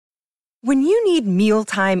When you need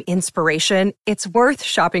mealtime inspiration, it's worth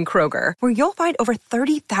shopping Kroger, where you'll find over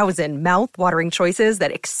 30,000 mouth-watering choices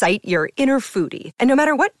that excite your inner foodie. And no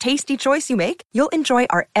matter what tasty choice you make, you'll enjoy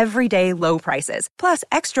our everyday low prices, plus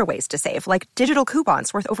extra ways to save, like digital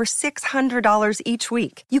coupons worth over $600 each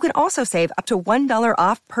week. You can also save up to $1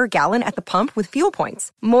 off per gallon at the pump with fuel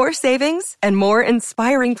points. More savings and more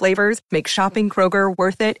inspiring flavors make shopping Kroger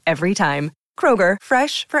worth it every time. Kroger,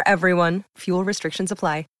 fresh for everyone. Fuel restrictions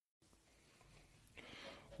apply.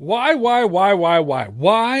 Why?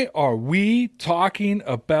 Why are we talking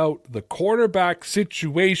about the quarterback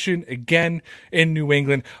situation again in New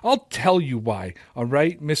England? I'll tell you why, all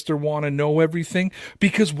right, Mr. Wanna Know Everything?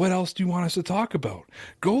 Because what else do you want us to talk about?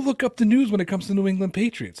 Go look up the news when it comes to New England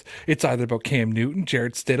Patriots. It's either about Cam Newton,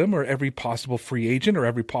 Jarrett Stidham, or every possible free agent or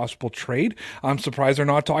every possible trade. I'm surprised they're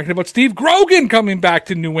not talking about Steve Grogan coming back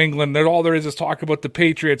to New England. All there is talk about the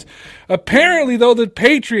Patriots. Apparently, though, the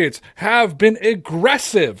Patriots have been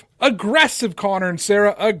aggressive, Connor and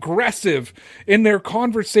Sarah, aggressive in their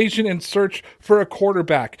conversation and search for a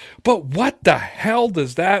quarterback. But what the hell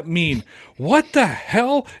does that mean? What the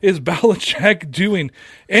hell is Belichick doing?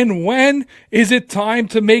 And when is it time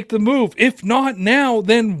to make the move? If not now,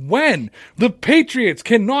 then when? The Patriots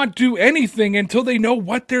cannot do anything until they know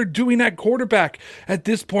what they're doing at quarterback. At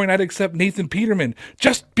this point, I'd accept Nathan Peterman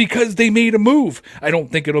just because they made a move. I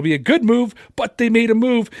don't think it'll be a good move, but they made a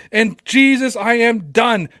move. And Jesus, I am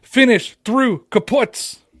done. Finished, through,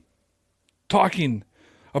 kaputs. Talking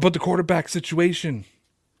about the quarterback situation.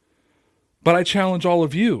 But I challenge all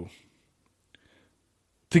of you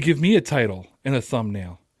to give me a title and a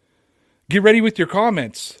thumbnail. Get ready with your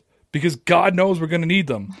comments, because God knows we're going to need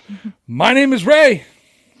them. My name is Ray.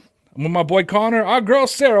 I'm with my boy Connor, our girl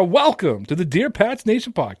Sarah. Welcome to the Dear Pats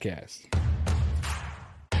Nation podcast.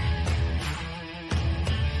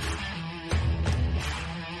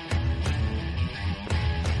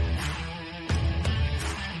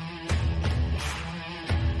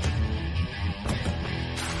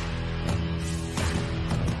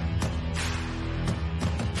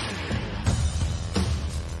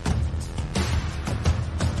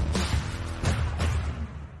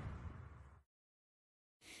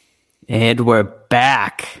 And we're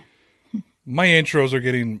back. My intros are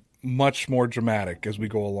getting much more dramatic as we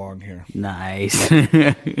go along here. Nice.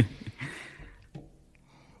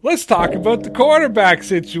 Let's talk about the quarterback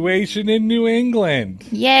situation in New England.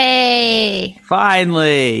 Yay!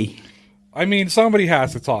 Finally. I mean, somebody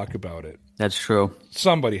has to talk about it. That's true.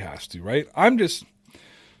 Somebody has to, right? I'm just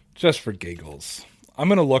for giggles, I'm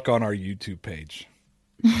going to look on our YouTube page.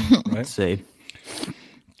 Right? Let's see.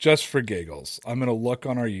 Just for giggles, I'm going to look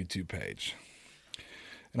on our YouTube page.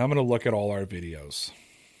 And I'm going to look at all our videos.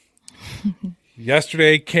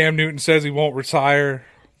 Yesterday, Cam Newton says he won't retire.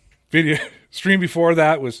 Video stream before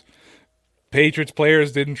that was Patriots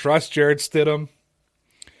players didn't trust Jarrett Stidham.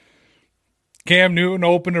 Cam Newton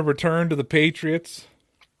opened a return to the Patriots.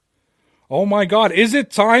 Oh my God, is it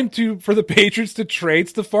time for the Patriots to trade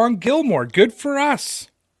Stephon Gilmore? Good for us.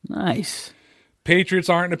 Nice. Patriots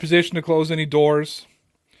aren't in a position to close any doors.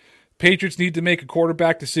 Patriots need to make a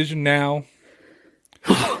quarterback decision now.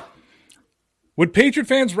 Would Patriot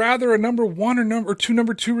fans rather a number one or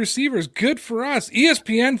number two receivers? Good for us.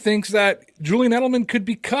 ESPN thinks that Julian Edelman could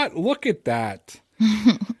be cut. Look at that.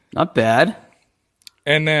 Not bad.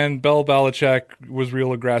 And then Bill Belichick was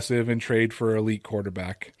real aggressive and trade for elite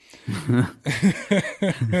quarterback.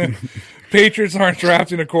 Patriots aren't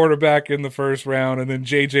drafting a quarterback in the first round, and then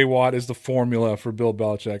J.J. Watt is the formula for Bill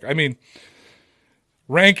Belichick. I mean,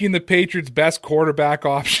 ranking the Patriots' best quarterback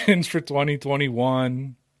options for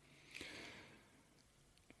 2021.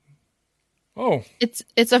 Oh, it's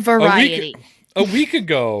a variety. A week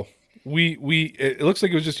ago, we it looks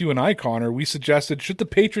like it was just you and I, Connor. We suggested, should the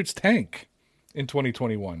Patriots tank in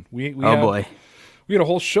 2021? Boy, we had a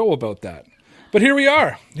whole show about that. But here we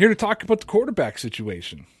are, here to talk about the quarterback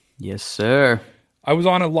situation. Yes, sir. I was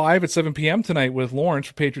on it live at 7 p.m. tonight with Lawrence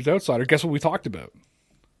for Patriots Outsider. Guess what we talked about?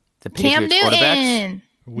 The Cam Patriots quarterbacks.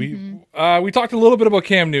 Newton. We talked a little bit about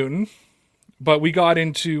Cam Newton, but we got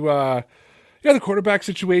into the quarterback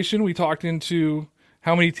situation. We talked into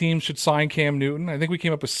how many teams should sign Cam Newton. I think we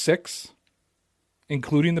came up with 6,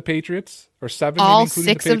 including the Patriots, or 7. All maybe,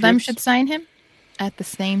 6 of them should sign him at the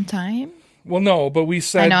same time. Well, no, but we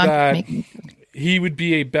said that he would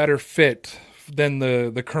be a better fit than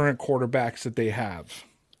the current quarterbacks that they have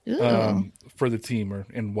for the team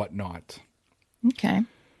and whatnot. Okay.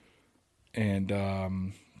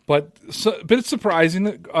 And but it's surprising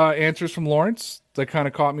that answers from Lawrence that kind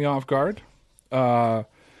of caught me off guard.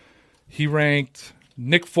 He ranked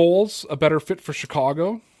Nick Foles a better fit for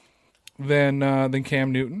Chicago than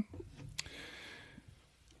Cam Newton.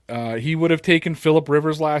 He would have taken Phillip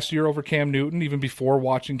Rivers last year over Cam Newton, even before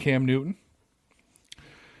watching Cam Newton.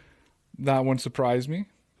 That one surprised me.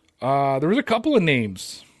 There was a couple of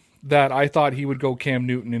names that I thought he would go Cam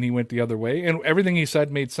Newton, and he went the other way. And everything he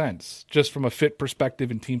said made sense, just from a fit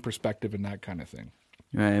perspective and team perspective and that kind of thing.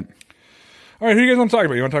 Right. All right, who do you guys want to talk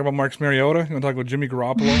about? You want to talk about Marcus Mariota? You want to talk about Jimmy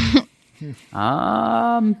Garoppolo? Who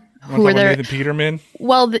Who are there? Nathan Peterman?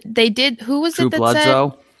 Well, they did. Who was Drew it that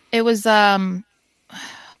Bledsoe? said it was the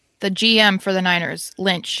GM for the Niners,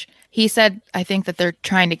 Lynch? He said, I think that they're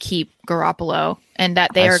trying to keep Garoppolo and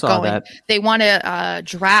that they I are saw going. that. They want to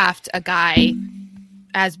draft a guy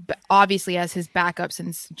obviously as his backup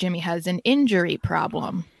since Jimmy has an injury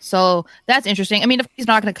problem. So that's interesting. I mean, he's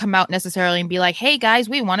not going to come out necessarily and be like, "Hey guys,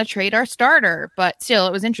 we want to trade our starter," but still,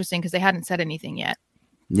 it was interesting because they hadn't said anything yet.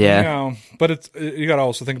 Yeah. But you got to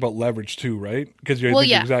also think about leverage too, right? Because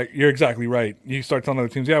you're exactly right. You start telling other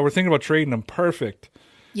teams, yeah, we're thinking about trading them. Perfect.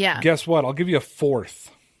 Yeah. Guess what? I'll give you a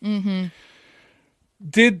fourth. Mm-hmm.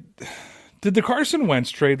 Did the Carson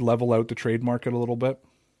Wentz trade level out the trade market a little bit?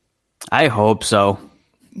 I hope so.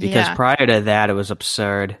 Because Yeah. prior to that, it was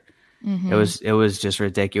absurd. Mm-hmm. It was just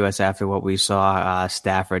ridiculous after what we saw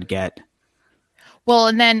Stafford get. Well,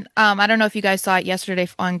 and then I don't know if you guys saw it yesterday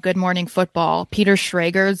on Good Morning Football. Peter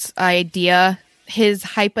Schrager's idea, his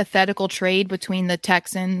hypothetical trade between the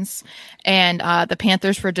Texans and the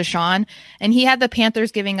Panthers for Deshaun, and he had the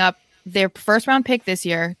Panthers giving up their first round pick this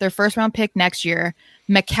year, their first round pick next year,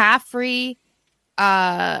 McCaffrey,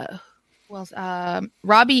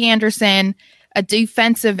 Robbie Anderson, a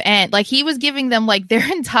defensive end. Like he was giving them like their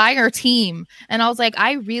entire team, and I was like,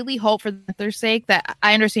 I really hope for their sake that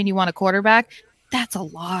I understand you want a quarterback. That's a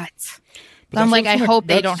lot. So I'm like, I hope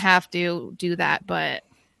they don't have to do that, but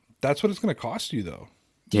that's what it's going to cost you, though.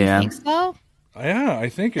 Yeah. I think so. Yeah, I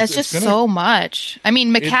think That's just so much. I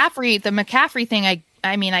mean, the McCaffrey thing.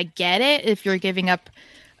 I mean, I get it if you're giving up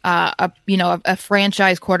a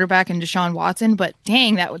franchise quarterback in Deshaun Watson, but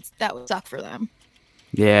dang, that would suck for them.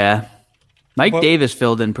 Yeah. Mike Davis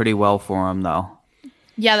filled in pretty well for him, though.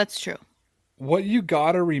 Yeah, that's true. What you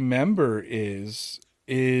got to remember is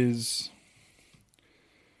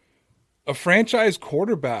a franchise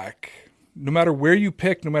quarterback, no matter where you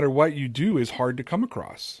pick, no matter what you do, is hard to come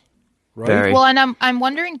across, right? Very. Well, and I'm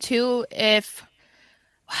wondering too if.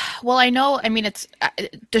 Well, I know. I mean, it's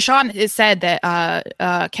Deshaun has said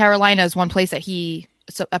that Carolina is one place that he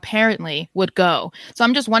apparently would go. So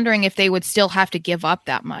I'm just wondering if they would still have to give up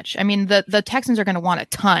that much. I mean, the Texans are going to want a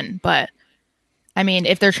ton, but I mean,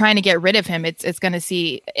 if they're trying to get rid of him,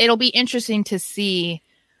 it'll be interesting to see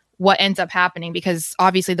what ends up happening, because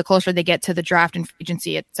obviously the closer they get to the draft and free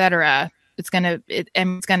agency, et cetera, it's gonna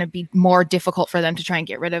be more difficult for them to try and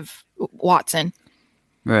get rid of Watson.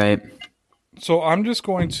 Right. So I just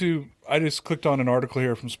clicked on an article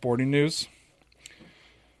here from Sporting News.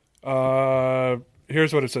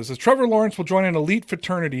 Here's what it says. Trevor Lawrence will join an elite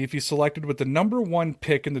fraternity if he's selected with the number 1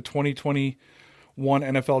 pick in the 2021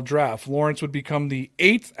 NFL draft. Lawrence would become the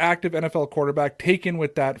 8th active NFL quarterback taken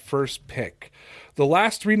with that first pick. The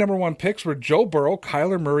last 3 number 1 picks were Joe Burrow,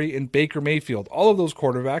 Kyler Murray, and Baker Mayfield. All of those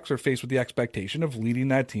quarterbacks are faced with the expectation of leading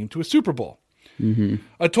that team to a Super Bowl. Mm-hmm.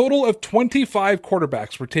 A total of 25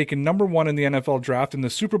 quarterbacks were taken number 1 in the NFL draft in the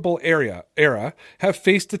Super Bowl era have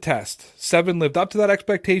faced the test. 7 lived up to that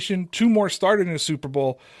expectation. 2 more started in a Super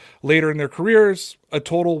Bowl later in their careers. A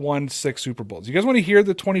total won 6 Super Bowls. You guys want to hear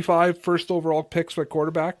the 25 first overall picks at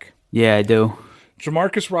quarterback? Yeah, I do.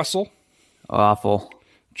 Jamarcus Russell. Awful.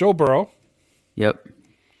 Joe Burrow. Yep.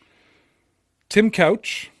 Tim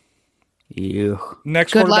Couch. Ew.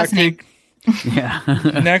 Next Good quarterback last name. Yeah.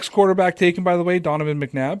 Next quarterback taken, by the way, Donovan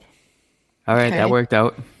McNabb. All right, Okay. that worked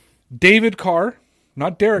out. David Carr.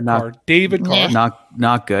 Not Derek Carr. David Carr. Yeah.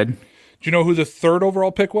 Not good. Do you know who the 3rd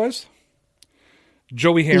overall pick was?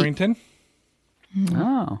 Joey Harrington.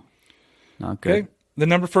 Oh. Not good. Okay.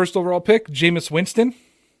 The first overall pick, Jameis Winston.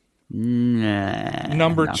 Nah,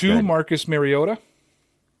 Number not 2, good. Marcus Mariota.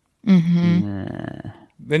 Mm-hmm.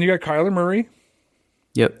 Then you got Kyler Murray.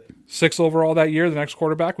 Yep. 6th overall that year. The next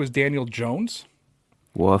quarterback was Daniel Jones.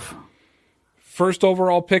 Woof. First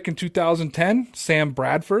overall pick in 2010, Sam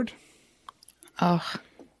Bradford. Oh,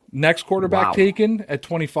 Next quarterback Wow. taken at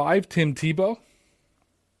 25, Tim Tebow.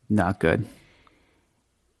 Not good.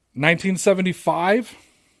 1975,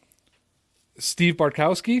 Steve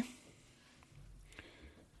Bartkowski.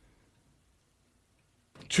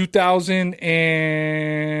 2000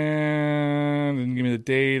 and didn't give me the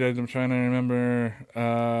date. I'm trying to remember.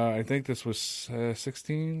 I think this was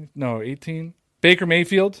 16. No, 18. Baker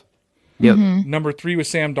Mayfield. Yep. Number 3 was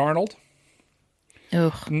Sam Darnold.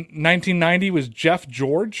 ugh. 1990 was Jeff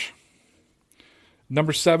George.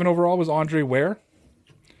 Number 7 overall was Andre Ware.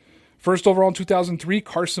 First overall in 2003,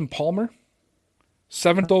 Carson Palmer.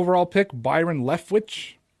 7th overall pick, Byron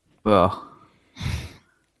Leftwich. Oh,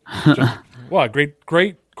 Well,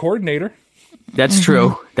 great coordinator. that's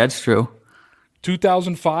true. That's true.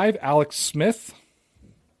 2005, Alex Smith.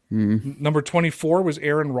 Number 24 was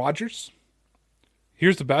Aaron Rodgers.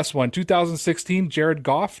 Here's the best one. 2016, Jared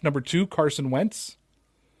Goff. Number 2, Carson Wentz.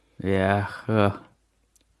 Yeah.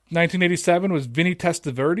 1987 was Vinny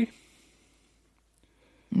Testaverde.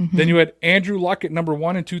 Then you had Andrew Luck at number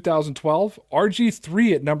 1 in 2012.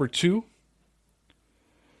 RG3 at number 2.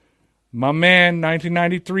 My man,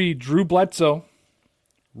 1993, Drew Bledsoe.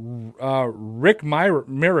 Rick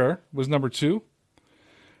Mirror was number 2.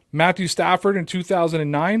 Matthew Stafford in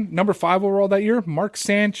 2009. Number 5 overall that year, Mark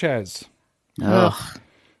Sanchez. Ugh.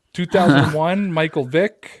 2001, Michael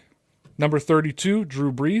Vick. Number 32,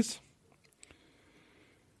 Drew Brees.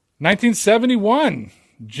 1971,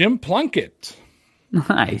 Jim Plunkett.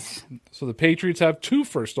 Nice. So the Patriots have 2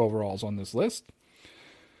 first overalls on this list.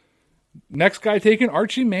 Next guy taken,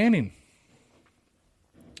 Archie Manning.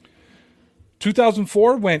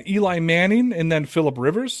 2004 went Eli Manning and then Phillip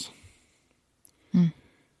Rivers.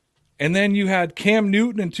 And then you had Cam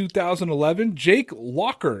Newton in 2011, Jake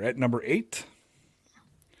Locker at number 8.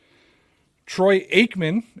 Troy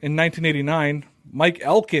Aikman in 1989, Mike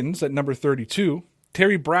Elkins at number 32.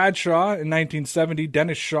 Terry Bradshaw in 1970,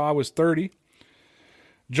 Dennis Shaw was 30.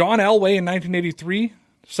 John Elway in 1983,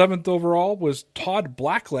 7th overall, was Todd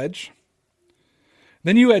Blackledge.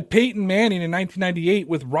 Then you had Peyton Manning in 1998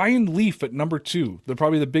 with Ryan Leaf at number 2. They're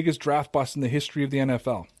probably the biggest draft bust in the history of the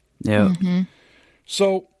NFL. Yeah.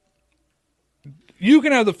 So you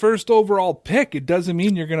can have the first overall pick. It doesn't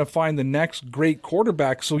mean you're going to find the next great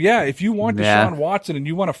quarterback. So, yeah, if you want Deshaun Watson and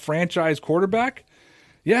you want a franchise quarterback,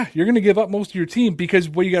 yeah, you're going to give up most of your team, because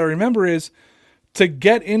what you got to remember is to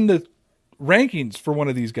get in the rankings for one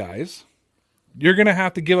of these guys, you're going to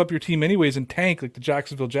have to give up your team anyways and tank like the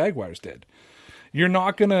Jacksonville Jaguars did. You're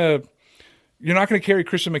not going to carry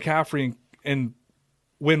Christian McCaffrey and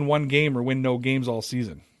win one game or win no games all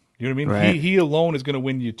season. You know what I mean? Right. He alone is going to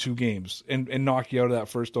win you 2 games and knock you out of that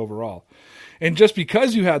first overall. And just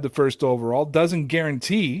because you had the first overall doesn't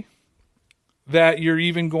guarantee that you're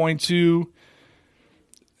even going to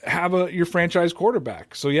have your franchise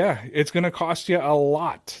quarterback. So, yeah, it's going to cost you a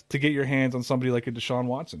lot to get your hands on somebody like a Deshaun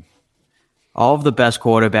Watson. All of the best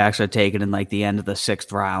quarterbacks are taken in like the end of the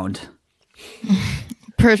 6th round.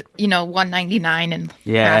 199 and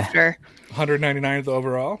after. 199th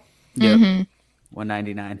overall. Yep.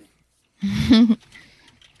 199.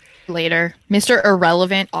 Later. Mr.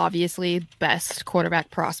 Irrelevant, obviously, best quarterback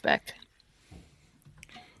prospect.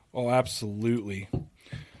 Oh, absolutely.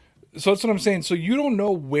 So that's what I'm saying. So you don't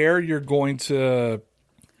know where you're going to.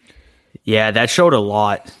 Yeah, that showed a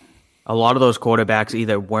lot. A lot of those quarterbacks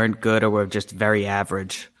either weren't good or were just very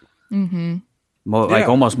average. Like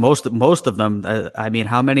almost most of them. I mean,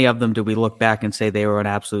 how many of them do we look back and say they were an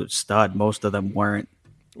absolute stud? Most of them weren't.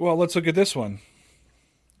 Well, let's look at this one.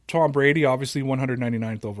 Tom Brady, obviously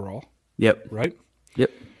 199th overall. Yep. Right?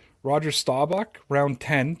 Yep. Roger Staubach, round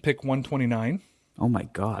 10, pick 129. Oh, my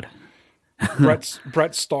God.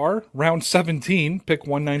 Brett Starr, round 17, pick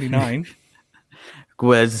 199.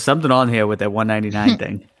 There's something on here with that 199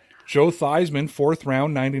 thing. Joe Theismann, 4th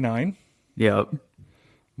round, 99. Yep.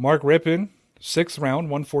 Mark Rippon, 6th round,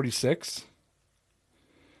 146.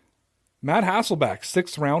 Matt Hasselbeck,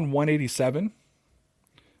 6th round, 187.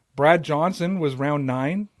 Brad Johnson was round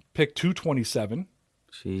 9, pick 227.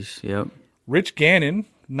 Jeez, yep. Rich Gannon,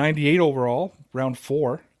 98 overall, round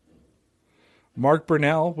 4. Mark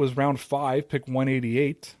Burnell was round 5, pick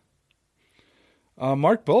 188.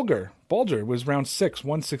 Mark Bulger was round 6,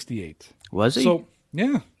 168. Was he? So,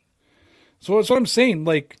 yeah. So that's what I'm saying.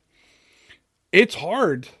 Like, it's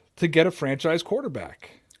hard to get a franchise quarterback.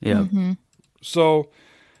 Yeah. So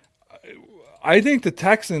I think the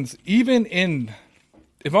Texans,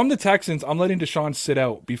 if I'm the Texans, I'm letting Deshaun sit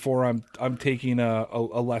out before I'm taking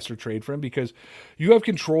a lesser trade for him, because you have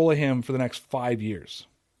control of him for the next 5 years.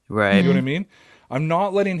 Right. You know what I mean? I'm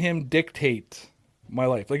not letting him dictate my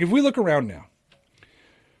life. Like, if we look around now,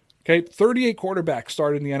 okay, 38 quarterbacks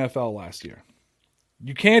started in the NFL last year.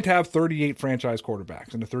 You can't have 38 franchise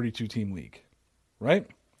quarterbacks in a 32-team league, right?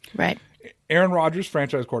 Right. Aaron Rodgers,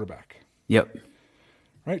 franchise quarterback. Yep.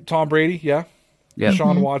 Right? Tom Brady, yeah. Yep.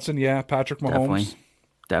 Deshaun Watson, yeah. Patrick Mahomes.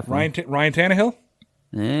 Definitely. Ryan Tannehill?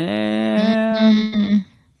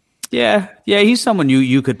 Yeah, he's someone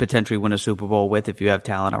you could potentially win a Super Bowl with if you have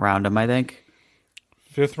talent around him, I think.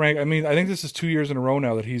 5th rank. I mean, I think this is 2 years in a row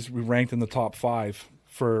now that he's ranked in the top 5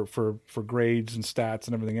 for grades and stats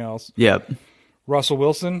and everything else. Yep. Russell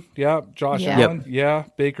Wilson, yeah. Josh Yeah. Allen, yeah.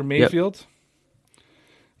 Baker Mayfield.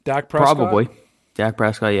 Dak Prescott. Probably. Dak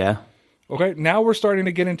Prescott, yeah. Okay, now we're starting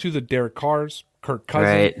to get into the Derek Carrs, Kirk Cousins,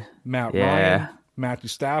 Right. Matt Yeah. Ryan, Matthew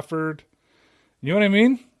Stafford. You know what I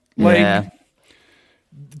mean? Like, Yeah.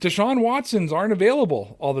 Deshaun Watsons aren't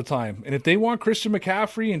available all the time. And if they want Christian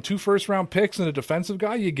McCaffrey and 2 first-round picks and a defensive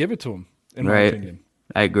guy, you give it to him, in my Right. opinion.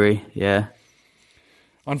 I agree. Yeah.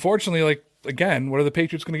 Unfortunately, like, again, what are the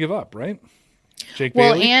Patriots going to give up, right? Jake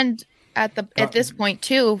Well, Bailey? and at this point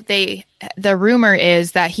too, the rumor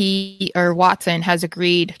is that he or Watson has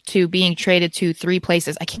agreed to being traded to 3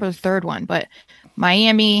 places. I can't remember the third one, but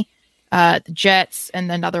Miami, the Jets,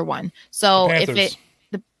 and another one. So The if Panthers.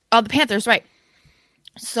 the Panthers, right?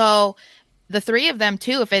 So the 3 of them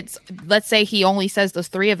too, if it's, let's say he only says those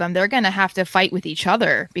 3 of them, they're going to have to fight with each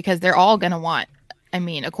other because they're all going to want,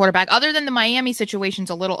 a quarterback. Other than the Miami situation's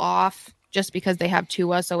a little off just because they have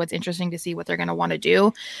Tua, so it's interesting to see what they're going to want to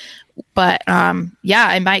do. But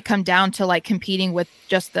yeah, it might come down to like competing with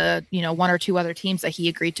just the 1 or 2 other teams that he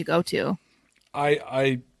agreed to go to.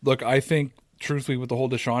 I think truthfully with the whole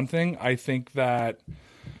Deshaun thing, I think they're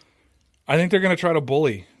going to try to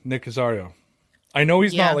bully Nick Casario. I know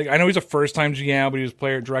he's not I know he's a first-time GM, but he was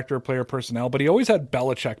director of player personnel, but he always had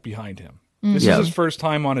Belichick behind him. This is his first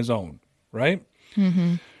time on his own, right?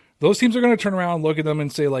 Mm-hmm. Those teams are going to turn around and look at them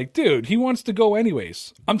and say, like, dude, he wants to go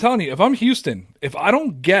anyways. I'm telling you, if I'm Houston, if I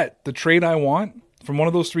don't get the trade I want from one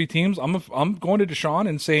of those 3 teams, I'm going to Deshaun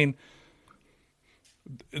and saying,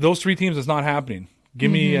 those 3 teams is not happening.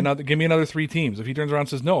 Give me another 3 teams. If he turns around and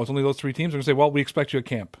says, no, it's only those 3 teams, they're going to say, well, we expect you at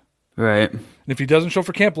camp. Right. And if he doesn't show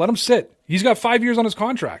for camp, let him sit. He's got 5 years on his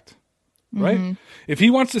contract, right? If he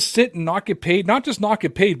wants to sit and not get paid, not just not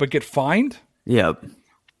get paid, but get fined, Yep.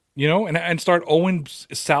 and start owing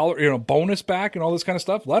salary, bonus back and all this kind of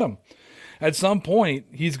stuff, let him. At some point,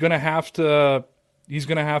 he's gonna have to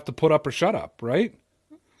put up or shut up, right?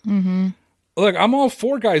 Mm-hmm. Look, I'm all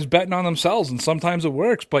for guys betting on themselves, and sometimes it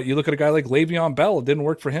works. But you look at a guy like Le'Veon Bell; it didn't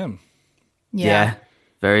work for him. Yeah.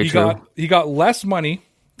 Very true. He got less money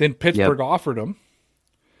than Pittsburgh offered him,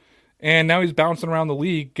 and now he's bouncing around the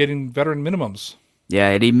league getting veteran minimums. Yeah,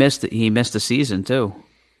 and he missed a season too.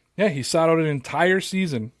 Yeah, he sat out an entire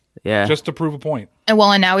season just to prove a point. And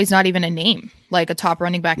now he's not even a name, like a top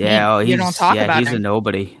running back Yeah, name. You don't talk about he's him. a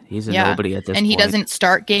nobody. He's a nobody at this point. And he doesn't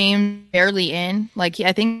start games barely in. Like,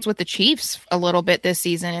 I think it's with the Chiefs a little bit this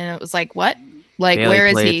season, and it was like, what? Like, Barely where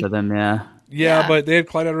is played he? for them, Yeah, Yeah. but they had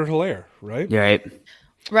Clyde Edwards-Helaire, right? Yeah, right.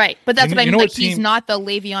 Right. But that's You what I know mean. what Like, he's team- not the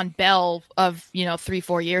Le'Veon Bell of,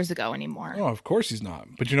 3-4 years ago anymore. Oh, of course he's not.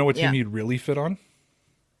 But you know what team he'd really fit on?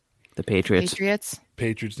 The Patriots.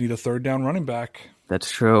 Patriots need a 3rd down running back. That's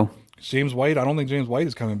true. James White, I don't think James White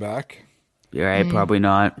is coming back. You're right. Probably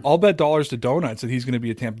not. I'll bet dollars to donuts that he's going to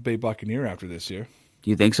be a Tampa Bay Buccaneer after this year. Do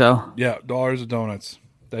you think so? Yeah, dollars to donuts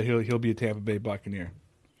that he'll be a Tampa Bay Buccaneer.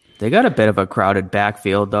 They got a bit of a crowded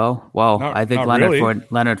backfield, though. Well, I think not really.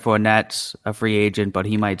 Leonard Fournette's a free agent, but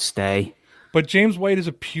he might stay. But James White is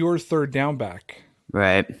a pure 3rd down back.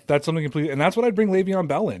 Right. That's something completely, and that's what I'd bring Le'Veon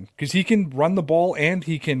Bell in, because he can run the ball and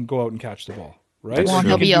he can go out and catch the ball. Right? Well, He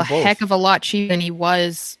he'll can be do a both. heck of a lot cheaper than he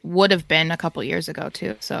would have been a couple years ago,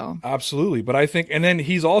 too. So Absolutely. But I think, and then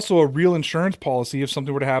he's also a real insurance policy if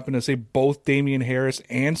something were to happen to, say, both Damian Harris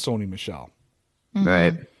and Sony Michel.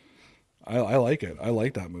 Right. I like it. I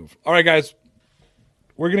like that move. All right, guys.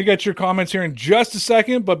 We're going to get your comments here in just a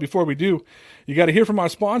second. But before we do, you got to hear from our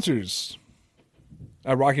sponsors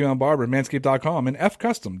at Rocky Mountain Barber, Manscaped.com, and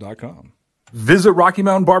FCustom.com. Visit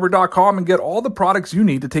RockyMountainBarber.com and get all the products you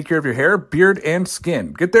need to take care of your hair, beard, and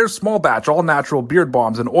skin. Get their small batch, all natural beard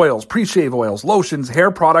balms and oils, pre-shave oils, lotions,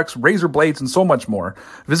 hair products, razor blades, and so much more.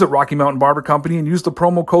 Visit Rocky Mountain Barber Company and use the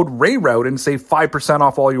promo code RAYROUTE and save 5%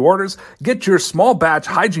 off all your orders. Get your small batch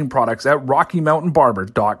hygiene products at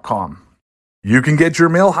RockyMountainBarber.com. You can get your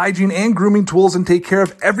male hygiene and grooming tools and take care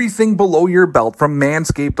of everything below your belt from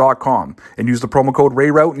Manscaped.com. And use the promo code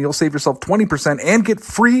RAYROUTE and you'll save yourself 20% and get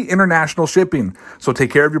free international shipping. So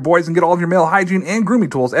take care of your boys and get all of your male hygiene and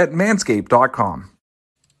grooming tools at Manscaped.com.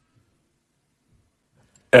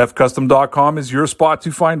 FCustom.com is your spot to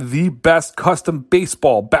find the best custom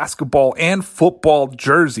baseball, basketball, and football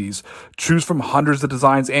jerseys. Choose from hundreds of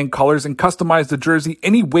designs and colors and customize the jersey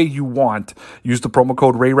any way you want. Use the promo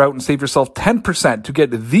code RAYROUTE and save yourself 10% to get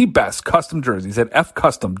the best custom jerseys at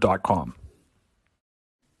FCustom.com.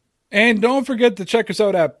 And don't forget to check us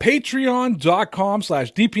out at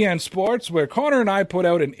patreon.com/DPN Sports, where Connor and I put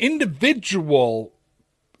out an individual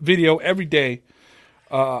video every day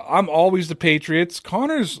I'm always the Patriots.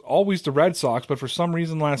 Connor's always the Red Sox, but for some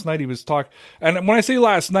reason last night he was talking. And when I say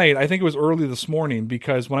last night, I think it was early this morning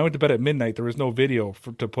because when I went to bed at midnight, there was no video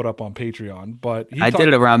to put up on Patreon. But I did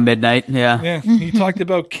it around midnight. Yeah. Yeah. He talked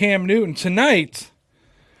about Cam Newton tonight.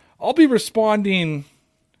 I'll be responding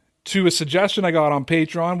to a suggestion I got on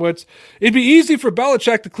Patreon. It'd be easy for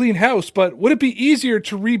Belichick to clean house, but would it be easier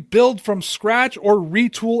to rebuild from scratch or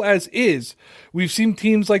retool as is? We've seen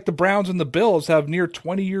teams like the Browns and the Bills have near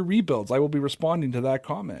 20-year rebuilds. I will be responding to that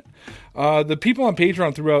comment. The people on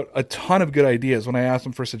Patreon threw out a ton of good ideas when I asked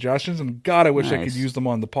them for suggestions, and God, I wish I could use them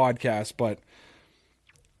on the podcast, but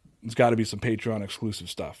there's got to be some Patreon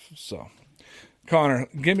exclusive stuff. So, Connor,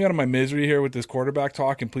 get me out of my misery here with this quarterback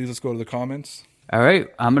talk, and please let's go to the comments. All right,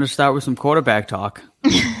 I'm going to start with some quarterback talk.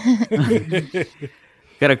 Got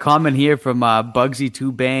a comment here from Bugsy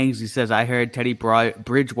Two Bangs. He says, I heard Teddy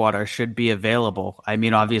Bridgewater should be available. I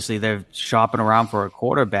mean, obviously, they're shopping around for a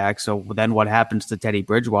quarterback, so then what happens to Teddy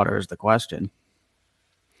Bridgewater is the question.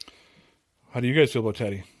 How do you guys feel about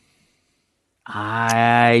Teddy?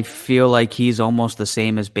 I feel like he's almost the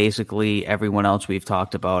same as basically everyone else we've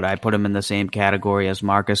talked about. I put him in the same category as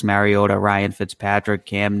Marcus Mariota, Ryan Fitzpatrick,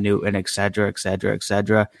 Cam Newton, et cetera, et cetera, et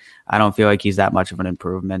cetera. I don't feel like he's that much of an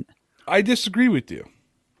improvement. I disagree with you.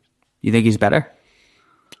 You think he's better?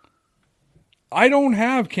 I don't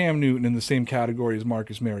have Cam Newton in the same category as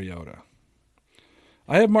Marcus Mariota.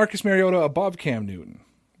 I have Marcus Mariota above Cam Newton.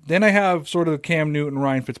 Then I have sort of Cam Newton,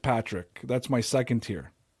 Ryan Fitzpatrick. That's my second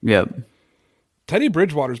tier. Yep. Teddy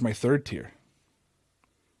Bridgewater is my third tier.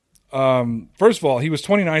 First of all, he was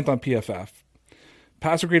 29th on PFF.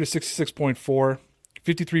 Passer grade of 66.4,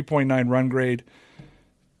 53.9 run grade.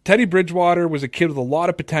 Teddy Bridgewater was a kid with a lot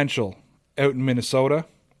of potential out in Minnesota.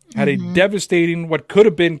 Had a devastating, what could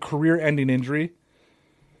have been career-ending injury.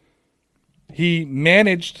 He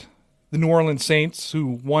managed the New Orleans Saints,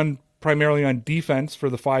 who won primarily on defense for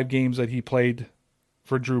the 5 games that he played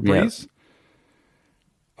for Drew Brees. Yep.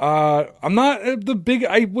 I'm not the big.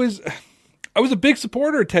 I was a big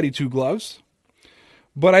supporter of Teddy Two Gloves,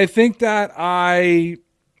 but I think that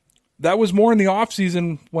that was more in the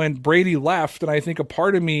offseason when Brady left, and I think a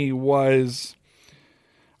part of me was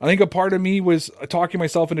talking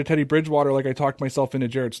myself into Teddy Bridgewater like I talked myself into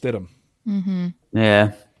Jarrett Stidham. Mm-hmm.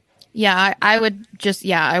 Yeah. Yeah, I would just,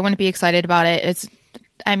 I wouldn't be excited about it.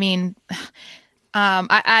 I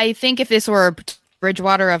think if this were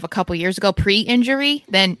Bridgewater of a couple years ago, pre-injury,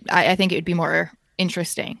 then I think it would be more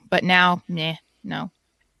interesting. But now, no.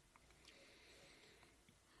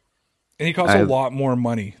 And he costs a lot more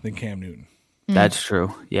money than Cam Newton. That's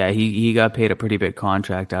true. Yeah, he got paid a pretty big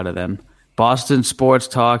contract out of them. Boston Sports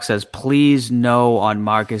Talk says, please no on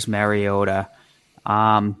Marcus Mariota.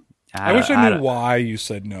 I wish I knew why you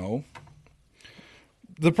said no.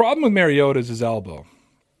 The problem with Mariota is his elbow.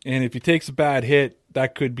 And if he takes a bad hit,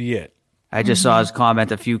 that could be it. I just saw his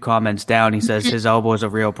comment a few comments down. He says his elbow is a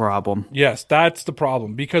real problem. Yes, that's the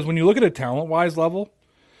problem. Because when you look at a talent-wise level,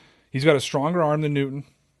 he's got a stronger arm than Newton.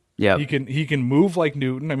 Yeah, he can move like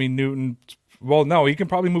Newton. I mean, Newton. Well, no, he can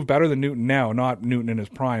probably move better than Newton now. Not Newton in his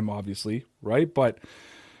prime, obviously, right? But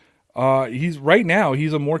he's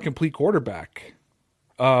a more complete quarterback.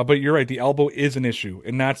 But you're right. The elbow is an issue,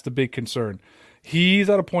 and that's the big concern. He's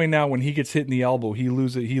at a point now when he gets hit in the elbow, he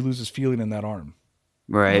loses feeling in that arm.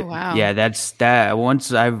 Right. Oh, wow. Yeah, that's that.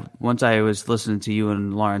 Once I was listening to you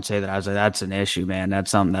and Lauren say that, I was like, that's an issue, man.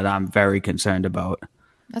 That's something that I'm very concerned about.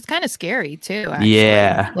 That's kind of scary too, actually.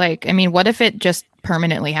 Yeah. Like, I mean, what if it just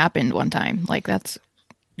permanently happened one time? Like, that's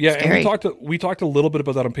scary. And we talked a little bit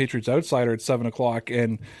about that on Patriots Outsider at 7:00,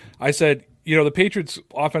 and I said, the Patriots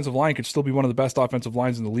offensive line could still be one of the best offensive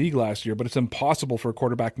lines in the league last year, but it's impossible for a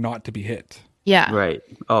quarterback not to be hit. Yeah. Right.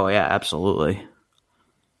 Oh yeah, absolutely.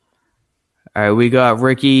 All right, we got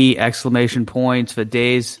Ricky ! For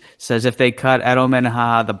days says if they cut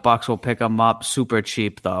Edelman, the Bucs will pick him up super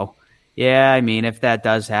cheap though. Yeah, I mean, if that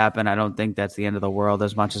does happen, I don't think that's the end of the world.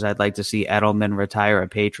 As much as I'd like to see Edelman retire a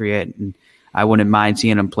Patriot, and I wouldn't mind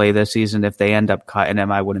seeing him play this season. If they end up cutting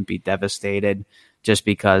him, I wouldn't be devastated, just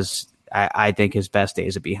because I think his best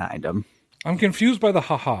days are behind him. I'm confused by the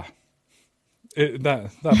that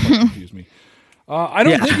part confused me.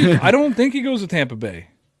 I don't think he goes to Tampa Bay.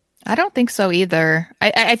 I don't think so either.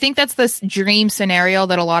 I think that's this dream scenario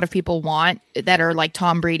that a lot of people want, that are like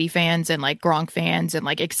Tom Brady fans and like Gronk fans and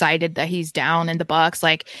like excited that he's down in the Bucs.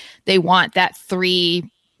 Like they want that 3,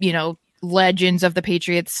 legends of the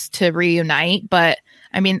Patriots to reunite. But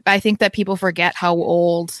I mean, I think that people forget how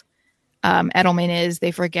old Edelman is.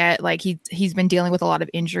 They forget like he's been dealing with a lot of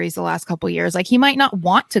injuries the last couple of years. Like he might not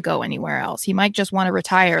want to go anywhere else. He might just want to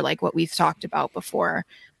retire, like what we've talked about before.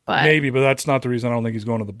 But maybe, but that's not the reason I don't think he's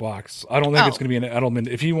going to the Bucs. I don't think it's going to be an Edelman.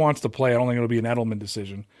 If he wants to play, I don't think it'll be an Edelman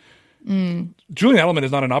decision. Julian Edelman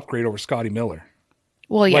is not an upgrade over Scotty Miller.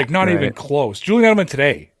 Well, yeah. Like, not even close. Julian Edelman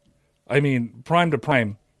today, I mean, prime to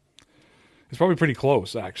prime, is probably pretty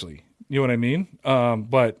close, actually. You know what I mean?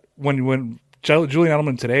 But when Julian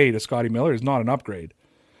Edelman today to Scotty Miller is not an upgrade.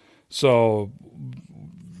 So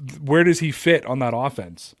where does he fit on that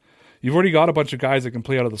offense? You've already got a bunch of guys that can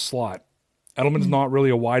play out of the slot. Edelman's not really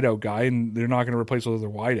a wideout guy, and they're not going to replace those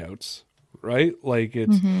other wideouts, right? Like,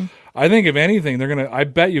 it's. I think if anything, they're gonna. I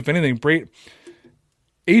bet you, if anything,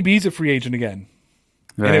 AB's a free agent again,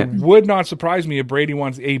 Right. and it would not surprise me if Brady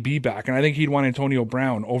wants AB back, and I think he'd want Antonio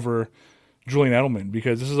Brown over Julian Edelman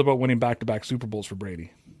because this is about winning back-to-back Super Bowls for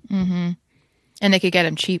Brady. And they could get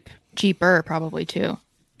him cheaper probably too.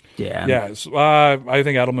 Yeah. Yes, I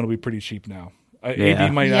think Edelman will be pretty cheap now.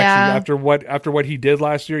 AD might actually after what he did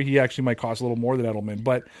last year, he actually might cost a little more than Edelman.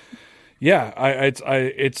 But yeah,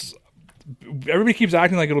 it's everybody keeps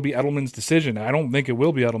acting like it'll be Edelman's decision. I don't think it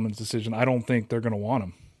will be Edelman's decision. I don't think they're going to want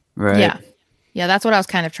him. Right. Yeah, that's what I was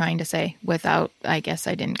kind of trying to say. Without, I guess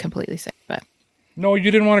I didn't completely say, but. No,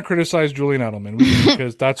 you didn't want to criticize Julian Edelman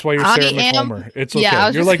because that's why you're Sarah McHomer. It's okay. Yeah,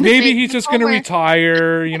 you're like, maybe he's just going to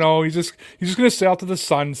retire. You know, he's just going to sail to the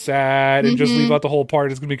sunset and just leave out the whole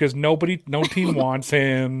part. It's going to be because no team wants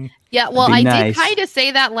him. Yeah, well, Be I nice. did kind of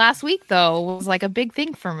say that last week, though. It was like a big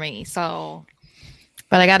thing for me. So,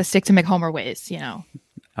 but I got to stick to McHomer ways, you know.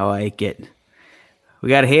 I like it. We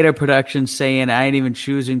got Hater Productions saying, I ain't even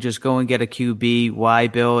choosing, just go and get a QB. Why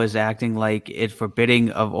Bill is acting like it's forbidding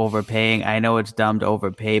of overpaying. I know it's dumb to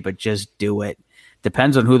overpay, but just do it.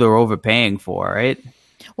 Depends on who they're overpaying for, right?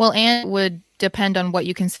 Well, and it would depend on what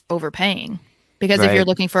you consider overpaying. Because if you're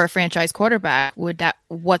looking for a franchise quarterback,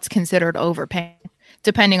 what's considered overpaying?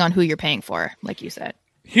 Depending on who you're paying for, like you said.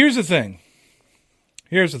 Here's the thing.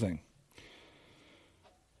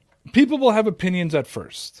 People will have opinions at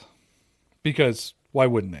first because why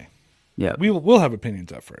wouldn't they? Yeah. We'll have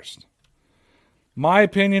opinions at first. My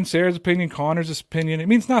opinion, Sarah's opinion, Connor's opinion, it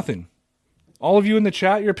means nothing. All of you in the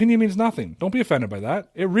chat, your opinion means nothing. Don't be offended by that.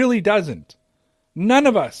 It really doesn't. None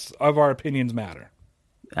of our opinions matter.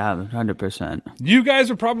 100%. You guys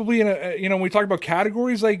are probably in when we talk about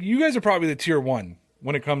categories, like you guys are probably the tier 1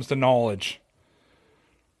 when it comes to knowledge.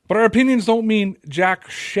 But our opinions don't mean jack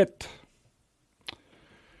shit.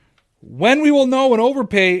 When we will know an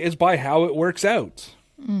overpay is by how it works out.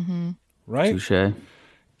 Mm-hmm. Right? Touché.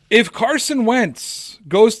 If Carson Wentz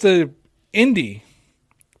goes to Indy,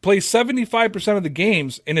 plays 75% of the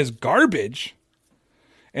games and is garbage,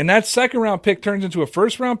 and that second round pick turns into a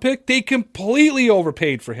first round pick, they completely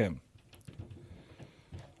overpaid for him.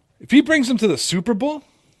 If he brings them to the Super Bowl,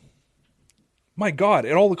 my God,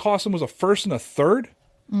 and all it cost them was a first and a third.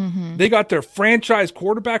 Mm-hmm. They got their franchise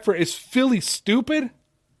quarterback for. Is Philly stupid?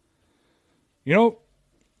 You know,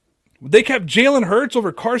 they kept Jalen Hurts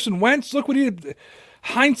over Carson Wentz. Look what he did.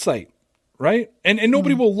 Hindsight, right? And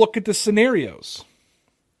nobody will look at the scenarios.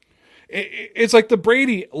 It's like the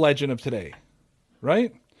Brady legend of today,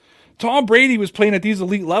 right? Tom Brady was playing at these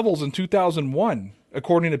elite levels in 2001,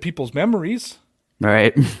 according to people's memories.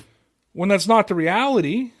 Right. When that's not the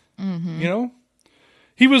reality, you know?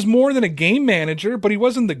 He was more than a game manager, but he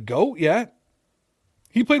wasn't the GOAT yet.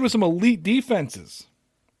 He played with some elite defenses.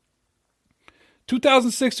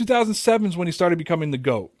 2006, 2007 is when he started becoming the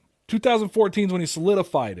GOAT. 2014 is when he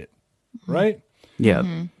solidified it, right? Yeah.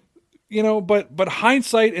 Mm-hmm. You know, but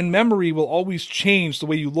hindsight and memory will always change the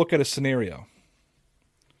way you look at a scenario.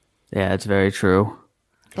 Yeah, that's very true.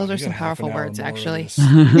 Those are some powerful words, actually.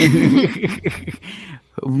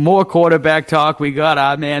 More quarterback talk. We got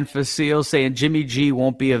our man Facile saying Jimmy G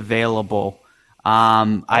won't be available.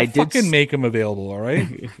 I did make him available, all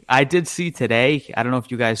right? I did see today, I don't know if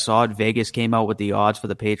you guys saw it, Vegas came out with the odds for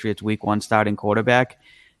the Patriots week 1 starting quarterback.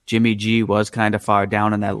 Jimmy G was kind of far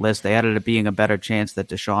down on that list. They added it being a better chance that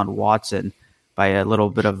Deshaun Watson by a little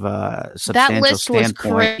bit of a substantial That list was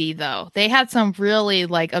standpoint. crazy, though. They had some really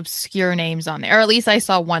like obscure names on there, or at least I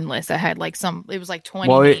saw one list that had like it was like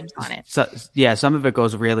 20 names on it. So, yeah, some of it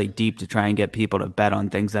goes really deep to try and get people to bet on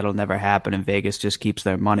things that'll never happen, and Vegas just keeps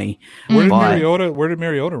their money. Where did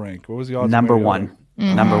Mariota rank? What was the odds? Number one.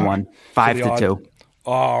 Number 1, 5-2.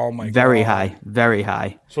 Oh my god. Very high. Very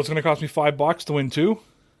high. So it's gonna cost me $5 to win 2?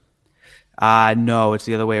 No, it's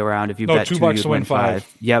the other way around. If you bet $2 you to win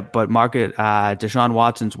 5. Yep, but market Deshaun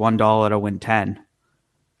Watson's $1 to win 10.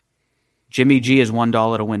 Jimmy G is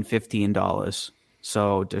 $1 to win $15.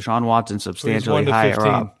 So Deshaun Watson's substantially higher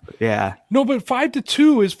up. Yeah. No, but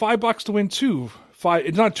 5-2 is $5 to win 2.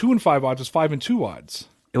 It's not 2 and 5 odds. It's 5 and 2 odds.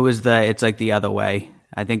 It's like the other way.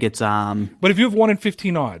 I think it's But if you have 1 in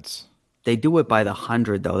 15 odds, they do it by the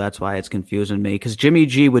 100 though. That's why it's confusing me. Because Jimmy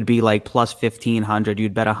G would be like plus 1,500.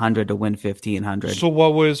 You'd bet 100 to win 1,500. so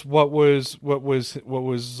what was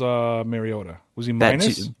Mariota? Was he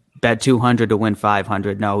minus? Bet 200 to win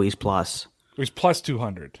 500. No, he's plus. He's plus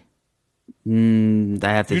 200. I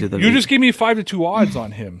have to do the. You just gave me 5 to 2 odds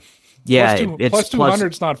on him. Yeah, it's plus 200.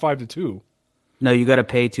 It's not 5 to 2. No, you got to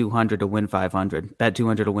pay 200 to win 500. Bet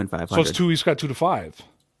 200 to win 500. So it's 2. He's got 2 to 5.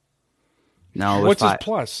 No, what's his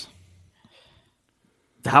plus?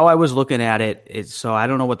 How I was looking at it, so I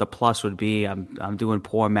don't know what the plus would be. I'm doing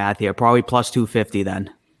poor math here. Probably plus 250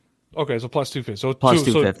 then. Okay, so plus 250. So plus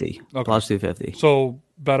 250. Okay. Plus 250. So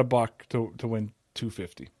bet a buck to win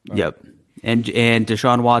 250. Right. Yep. And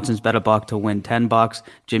Deshaun Watson's bet a buck to win $10.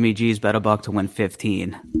 Jimmy G's bet a buck to win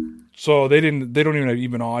 15. So they don't even have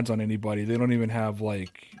even odds on anybody. They don't even have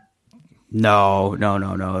like. No.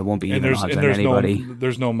 It won't be even odds on anybody.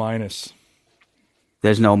 There's no minus.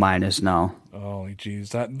 There's no minus, no. Holy jeez.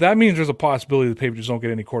 That means there's a possibility the Patriots don't get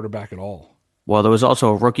any quarterback at all. Well, there was also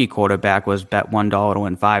a rookie quarterback was bet $1 to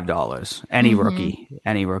win $5. Any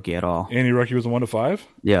rookie at all. Any rookie was a 1 to 5?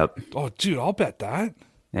 Yep. Oh, dude, I'll bet that.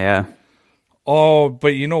 Yeah. Oh,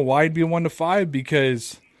 but you know why it'd be a 1 to 5?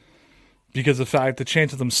 Because the fact the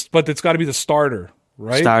chance of them, but it's got to be the starter,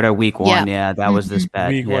 right? Starter week 1, yeah, that was this bet.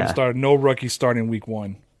 Week 1 starter, no rookie starting week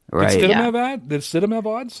 1. Right. Did Stidham have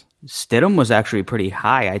odds? Stidham was actually pretty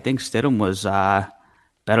high. I think Stidham was bet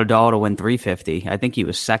 $1 to win $350. I think he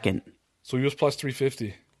was second. So he was plus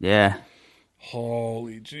 350. Yeah.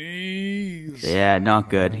 Holy jeez. Yeah, not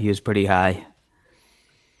good. He was pretty high.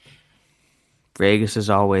 Vegas is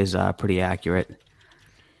always pretty accurate.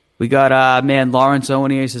 We got, Lawrence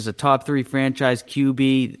Oweniers is a top 3 franchise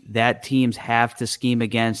QB that teams have to scheme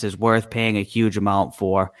against is worth paying a huge amount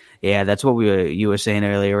for. Yeah, that's what you were saying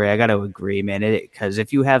earlier, Ray. I got to agree, man. Because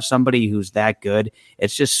if you have somebody who's that good,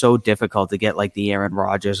 it's just so difficult to get like the Aaron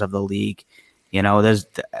Rodgers of the league. You know,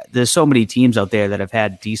 there's so many teams out there that have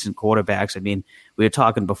had decent quarterbacks. I mean, we were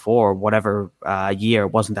talking before, whatever year,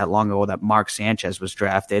 it wasn't that long ago that Mark Sanchez was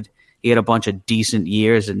drafted. He had a bunch of decent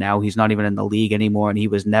years, and now he's not even in the league anymore, and he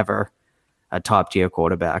was never a top-tier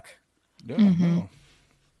quarterback. Yeah, no.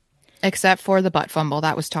 Except for the butt fumble.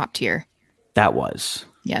 That was top tier. That was.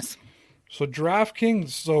 Yes. So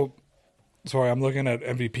DraftKings, sorry, I'm looking at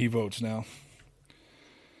MVP votes now.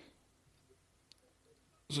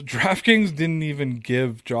 So DraftKings didn't even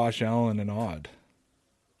give Josh Allen an odd.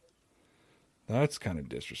 That's kind of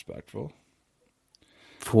disrespectful.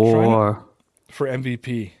 For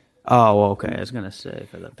MVP. Oh, okay. I was gonna say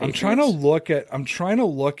for the Patriots. I'm trying to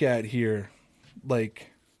look at here,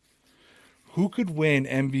 like who could win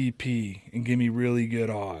MVP and give me really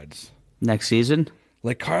good odds next season.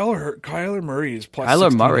 Like Kyler Murray is plus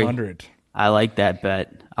Kyler 1,600. I like that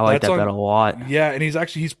bet. I like that bet a lot. Yeah, and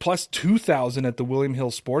he's plus 2,000 at the William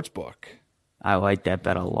Hill Sportsbook. I like that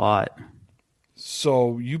bet a lot.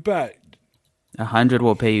 So you bet 100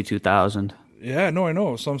 will pay you 2,000. Yeah, no, I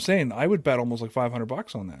know. So I'm saying I would bet almost like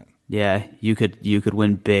 $500 on that. Yeah, you could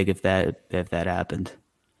win big if that happened.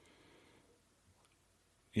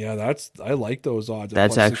 Yeah, I like those odds.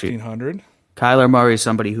 That's plus actually 1,600. Kyler Murray is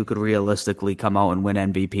somebody who could realistically come out and win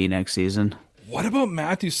MVP next season. What about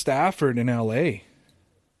Matthew Stafford in LA?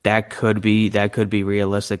 That could be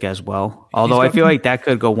realistic as well. Although I feel like that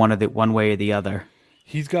could go one way or the other.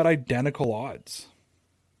 He's got identical odds.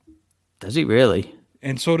 Does he really?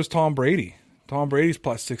 And so does Tom Brady. Tom Brady's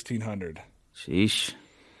plus 1,600. Sheesh.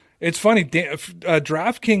 It's funny.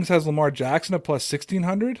 DraftKings has Lamar Jackson at plus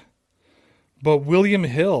 1,600, but William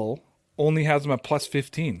Hill only has him at plus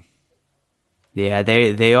 15. Yeah,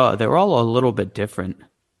 they're all a little bit different.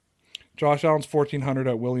 Josh Allen's 1,400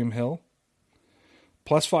 at William Hill,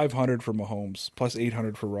 plus 500 for Mahomes, plus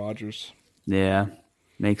 800 for Rodgers. Yeah,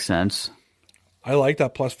 makes sense. I like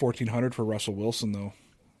that plus 1,400 for Russell Wilson though.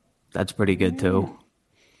 That's pretty good too.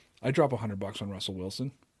 I drop $100 on Russell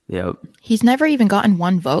Wilson. Yep. He's never even gotten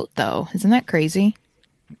one vote though. Isn't that crazy?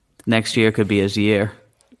 Next year could be his year.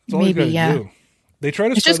 That's all Maybe, you gotta do. They try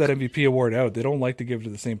to spread just that MVP award out. They don't like to give it to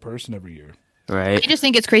the same person every year. Right. I just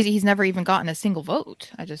think it's crazy he's never even gotten a single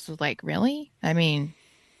vote. I just was like, really? I mean,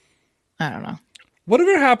 I don't know.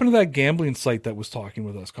 Whatever happened to that gambling site that was talking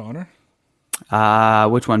with us, Connor?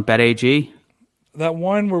 Which one? BetAG? That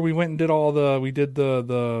one where we went and did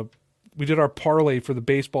we did our parlay for the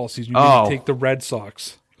baseball season. We didn't take the Red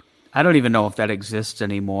Sox. I don't even know if that exists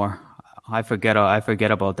anymore. I forget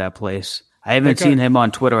about that place. I haven't seen him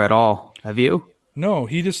on Twitter at all. Have you? No,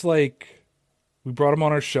 he just we brought him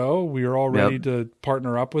on our show. We were all ready to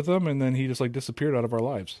partner up with him, and then he just disappeared out of our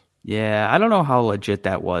lives. Yeah, I don't know how legit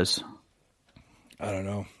that was. I don't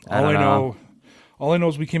know. I don't know. All I know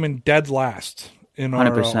is we came in dead last in our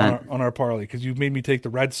 100%. on our parlay because you made me take the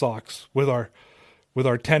Red Sox with our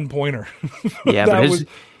 10-pointer. Yeah, that but was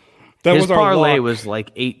his our parlay lock. was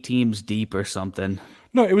like 8 teams deep or something.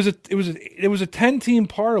 No, it was a 10-team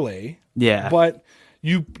parlay. Yeah. But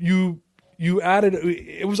you added,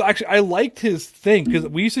 it was actually, I liked his thing because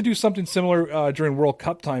we used to do something similar during World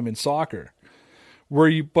Cup time in soccer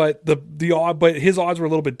but his odds were a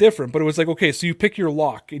little bit different, but it was like, okay, so you pick your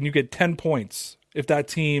lock and you get 10 points if that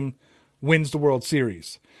team wins the World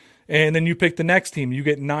Series. And then you pick the next team, you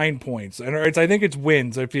get 9 points. And I think it's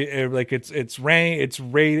wins. If you like, it's rank, it's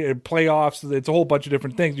rated playoffs. It's a whole bunch of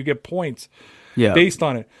different things. You get points based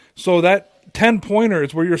on it. So that 10-pointer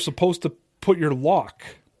is where you're supposed to put your lock.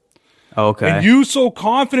 Okay. And you so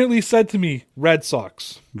confidently said to me, Red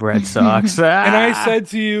Sox. Red Sox. And I said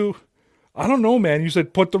to you, I don't know, man. You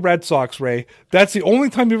said, put the Red Sox, Ray. That's the only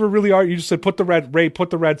time you ever really are. You just said, put the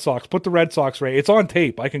Red Sox, Ray. It's on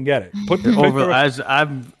tape. I can get it. As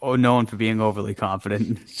I'm known for being overly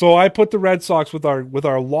confident. So I put the Red Sox with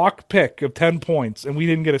our lock pick of 10 points, and we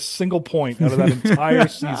didn't get a single point out of that entire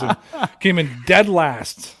season. Came in dead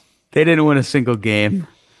last. They didn't win a single game.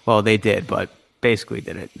 Well, they did, but basically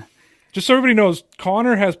didn't. Just so everybody knows,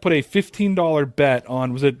 Connor has put a $15 bet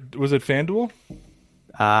on, was it FanDuel?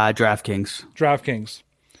 DraftKings. DraftKings.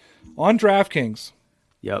 On DraftKings.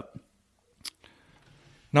 Yep.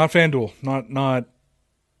 Not FanDuel. Not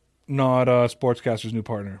Sportscaster's new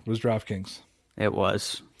partner. It was DraftKings. It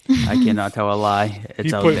was. I cannot tell a lie.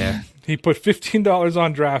 It's out there. He put $15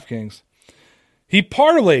 on DraftKings. He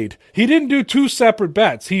parlayed. He didn't do two separate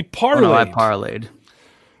bets. He parlayed. Oh, no, I parlayed.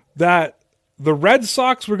 That the Red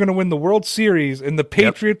Sox were going to win the World Series and the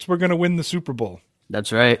Patriots were going to win the Super Bowl.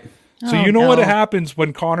 That's right. So you know what happens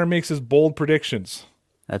when Connor makes his bold predictions.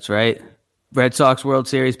 That's right. Red Sox World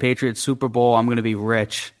Series, Patriots Super Bowl. I'm going to be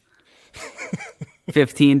rich.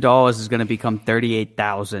 $15 is going to become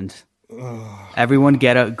 $38,000. Everyone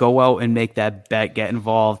go out and make that bet. Get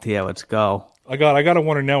involved here. Let's go. I got to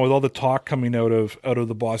wonder now with all the talk coming out of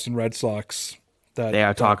the Boston Red Sox that they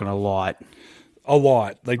are talking a lot. A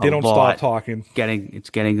lot. Like they don't stop talking. It's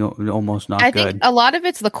getting almost not good. I think a lot of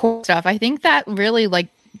it's the core stuff. I think that really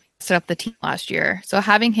set up the team last year. So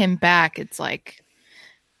having him back, it's like,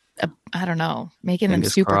 I don't know, making them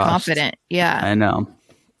super confident. Yeah. I know.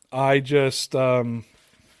 I just,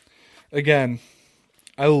 again,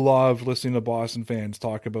 I love listening to Boston fans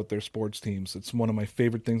talk about their sports teams. It's one of my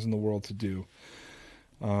favorite things in the world to do.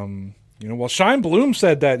 Well, Chaim Bloom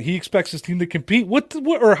said that he expects his team to compete.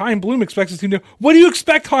 Or Chaim Bloom expects his team to. What do you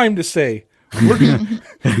expect Chaim to say? We'll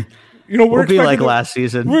be like last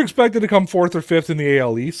season. We're expected to come 4th or 5th in the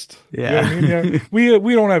AL East. Yeah, you know what I mean? Yeah.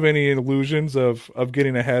 We don't have any illusions of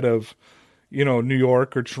getting ahead of, New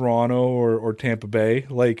York or Toronto or Tampa Bay.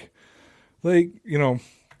 Like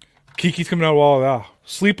Kiki's coming out.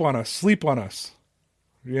 Sleep on us.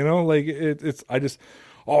 It's I just.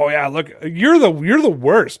 Oh yeah, look, you're the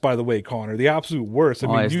worst, by the way, Connor. The absolute worst.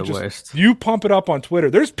 I mean, worst. You pump it up on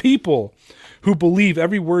Twitter. There's people who believe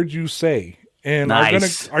every word you say and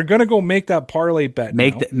are gonna go make that parlay bet.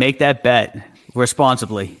 Make that bet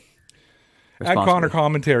responsibly. At Connor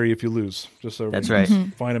Commentary if you lose. Just so that's right.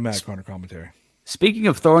 Find him at Connor Commentary. Speaking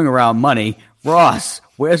of throwing around money, Ross,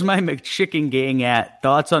 where's my McChicken gang at?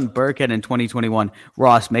 Thoughts on Burkhead in 2021?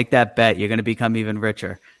 Ross, make that bet. You're going to become even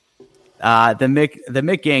richer. The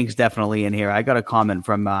Mick gang's definitely in here. I got a comment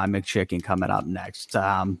from McChicken coming up next.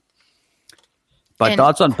 But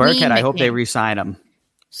thoughts on Burkhead? I hope they re-sign him.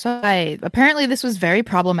 So apparently this was very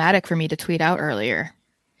problematic for me to tweet out earlier.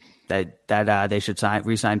 That they should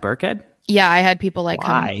re-sign Burkhead? Yeah, I had people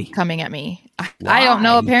coming at me. I don't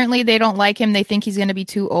know. Apparently they don't like him. They think he's going to be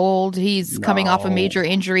too old. He's coming off a major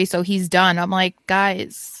injury, so he's done. I'm like,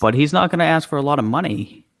 guys. But he's not going to ask for a lot of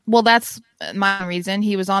money. Well, that's my reason.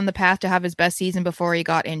 He was on the path to have his best season before he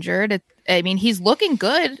got injured. He's looking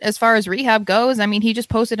good as far as rehab goes. I mean, he just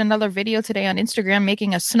posted another video today on Instagram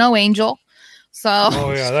making a snow angel. So,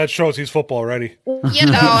 oh yeah, that shows he's football ready.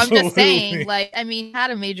 I'm just saying. He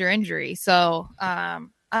had a major injury, so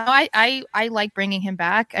I like bringing him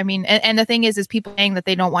back. I mean, and the thing is people saying that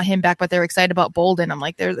they don't want him back, but they're excited about Bolden. I'm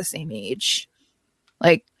like, they're the same age.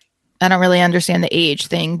 I don't really understand the age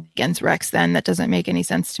thing against Rex. Then that doesn't make any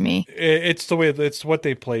sense to me. It's what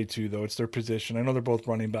they play to, though. It's their position. I know they're both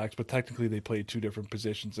running backs, but technically they play two different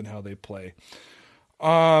positions in how they play.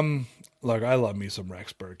 Look, I love me some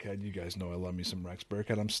Rex Burkhead. You guys know I love me some Rex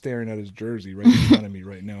Burkhead. I'm staring at his jersey right in front of me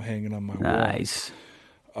right now, hanging on my wall. Nice.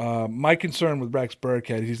 My concern with Rex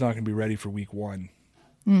Burkhead is he's not going to be ready for week 1.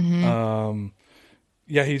 Mm-hmm.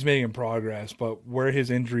 Yeah, he's making progress, but where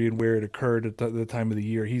his injury and where it occurred at the time of the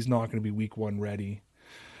year, he's not going to be week 1 ready.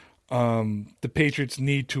 The Patriots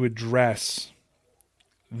need to address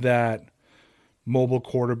that mobile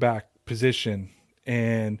quarterback position,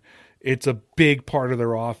 and it's a big part of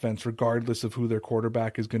their offense, regardless of who their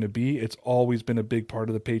quarterback is going to be. It's always been a big part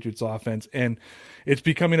of the Patriots offense, and it's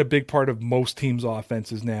becoming a big part of most teams'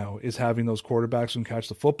 offenses now, is having those quarterbacks who can catch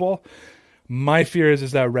the football. My fear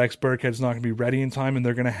is that Rex Burkhead's not going to be ready in time, and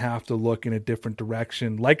they're going to have to look in a different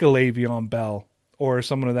direction, like a Le'Veon Bell or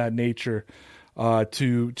someone of that nature,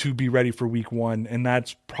 to be ready for week 1. And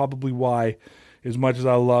that's probably why, as much as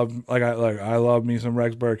I love me some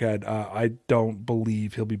Rex Burkhead, I don't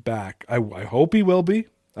believe he'll be back. I hope he will be.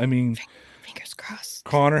 I mean, fingers crossed.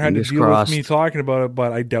 Connor had to deal with me talking about it,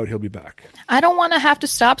 but I doubt he'll be back. I don't want to have to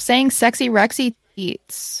stop saying sexy Rexy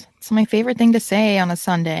tweets. It's my favorite thing to say on a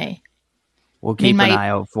Sunday. We'll keep an eye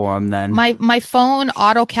out for him then. My phone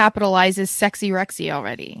auto capitalizes sexy Rexy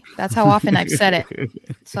already. That's how often I've said it.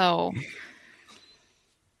 So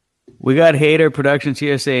we got Hater Productions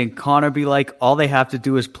here saying Connor be like, all they have to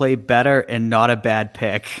do is play better and not a bad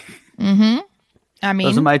pick. Mm-hmm. I mean,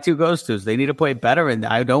 those are my 2 go-tos. They need to play better, and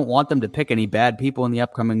I don't want them to pick any bad people in the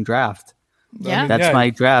upcoming draft. Yeah, that's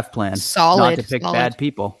my draft plan. Solid. Not to pick bad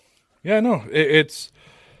people. Yeah, no,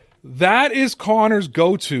 that is Connor's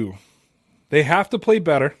go-to. They have to play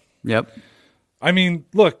better. Yep. I mean,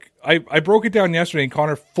 look, I broke it down yesterday, and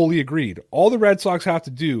Connor fully agreed. All the Red Sox have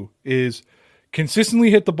to do is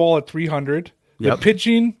consistently hit the ball at 300. Yep. The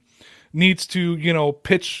pitching needs to,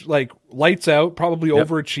 pitch like lights out, probably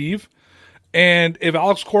overachieve. And if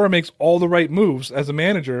Alex Cora makes all the right moves as a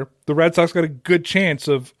manager, the Red Sox got a good chance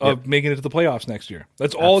of making it to the playoffs next year.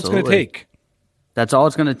 That's all it's going to take. That's all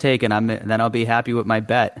it's going to take, and then I'll be happy with my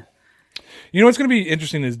bet. You know what's going to be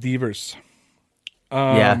interesting is Devers.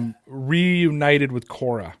 Reunited with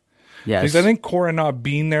Cora. Yes. Because I think Cora not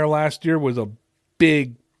being there last year was a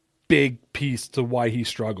big, big piece to why he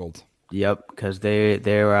struggled. Yep, because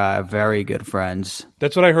they're very good friends.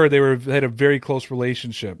 That's what I heard. They had a very close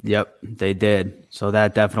relationship. Yep, they did. So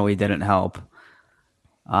that definitely didn't help.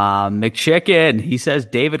 McChicken, he says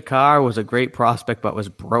David Carr was a great prospect, but was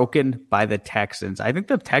broken by the Texans. I think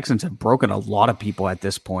the Texans have broken a lot of people at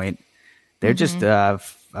this point. They're just a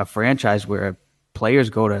franchise where players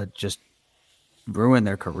go to just ruin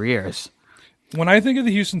their careers. When I think of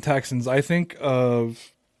the Houston Texans, I think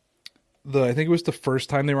of I think it was the first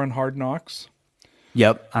time they were on Hard Knocks.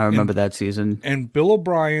 Yep, I remember that season. And Bill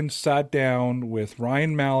O'Brien sat down with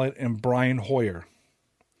Ryan Mallett and Brian Hoyer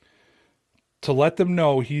to let them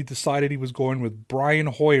know he decided he was going with Brian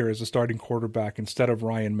Hoyer as a starting quarterback instead of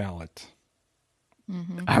Ryan Mallett.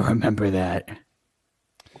 Mm-hmm. I remember that.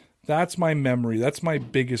 That's my memory. That's my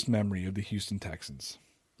biggest memory of the Houston Texans.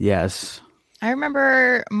 Yes. I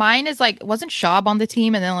remember mine is wasn't Schaub on the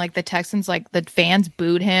team, and then the Texans, the fans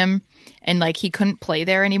booed him, and he couldn't play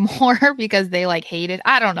there anymore because they hated.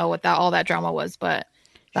 I don't know what all that drama was, but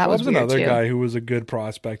that was another too. Guy who was a good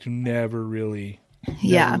prospect who never really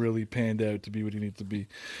panned out to be what he needs to be.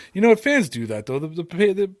 Fans do that though.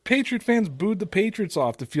 The Patriot fans booed the Patriots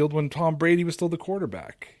off the field when Tom Brady was still the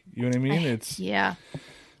quarterback. You know what I mean?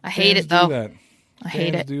 I hate it though. I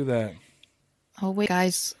hate it. Do that. Oh wait,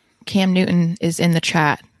 guys. Cam Newton is in the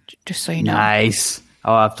chat, just so you know. Nice.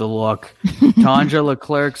 I'll have to look. Tanja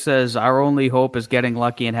Leclerc says, our only hope is getting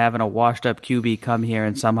lucky and having a washed-up QB come here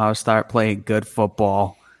and somehow start playing good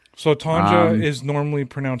football. So Tanja is normally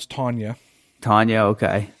pronounced Tanya. Tanya,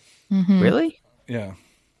 okay. Mm-hmm. Really? Yeah.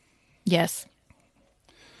 Yes.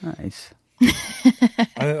 Nice.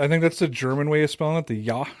 I think that's the German way of spelling it, the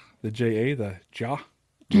Ja, the J-A, the Ja.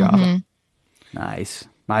 Ja. Mm-hmm. Nice.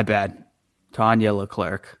 My bad. Tanya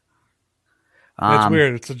Leclerc. That's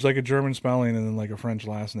weird. It's like a German spelling and then a French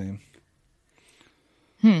last name.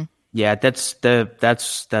 Yeah, that's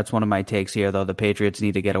one of my takes here, though. The Patriots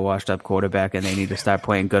need to get a washed-up quarterback, and they need to start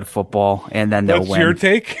playing good football, and then they'll win. That's your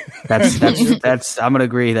take? That's I'm gonna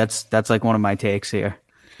agree. That's one of my takes here.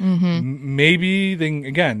 Mm-hmm. Maybe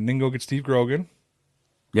then go get Steve Grogan.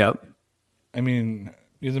 Yep. I mean,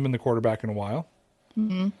 he hasn't been the quarterback in a while.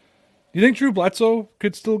 Mm-hmm. Do you think Drew Bledsoe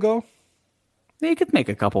could still go? He could make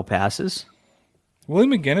a couple passes.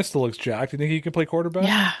 William McGinnis still looks jacked. Do you think he could play quarterback?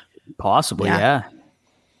 Yeah. Possibly, yeah.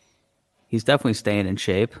 He's definitely staying in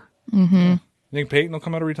shape. Mm-hmm. You think Peyton will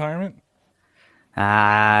come out of retirement?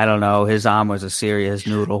 I don't know. His arm was a serious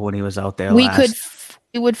noodle when he was out there We last.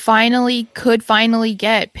 could finally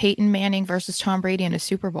get Peyton Manning versus Tom Brady in a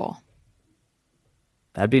Super Bowl.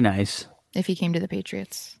 That'd be nice. If he came to the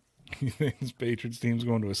Patriots. You think this Patriots team's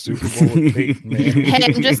going to a Super Bowl with Peyton Manning? Hey,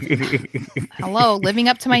 I'm just hello, living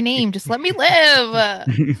up to my name. Just let me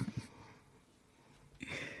live.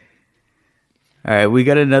 All right, we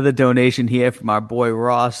got another donation here from our boy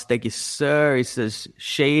Ross. Thank you, sir. He says,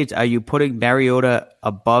 Shades, are you putting Mariota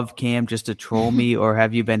above Cam just to troll me, or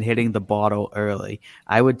have you been hitting the bottle early?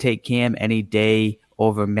 I would take Cam any day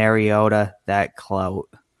over Mariota, that clout.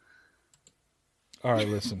 All right,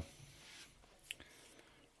 listen.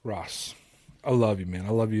 Ross, I love you, man. I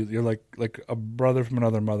love you. You're like a brother from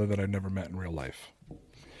another mother that I've never met in real life.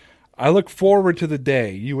 I look forward to the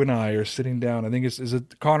day you and I are sitting down. I think is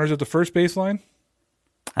it Connor's at the first baseline?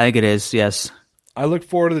 I think it is, yes. I look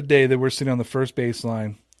forward to the day that we're sitting on the first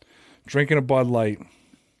baseline, drinking a Bud Light,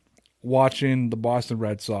 watching the Boston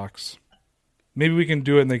Red Sox. Maybe we can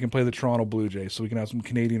do it and they can play the Toronto Blue Jays so we can have some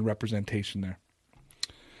Canadian representation there.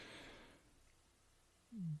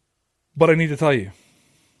 But I need to tell you,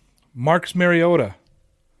 Marcus Mariota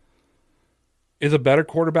is a better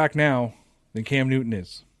quarterback now than Cam Newton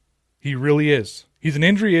is. He really is. He's an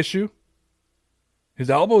injury issue. His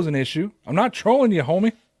elbow's an issue. I'm not trolling you,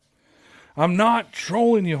 homie.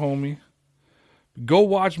 Go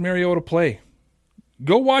watch Mariota play.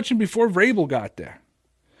 Go watch him before Vrabel got there.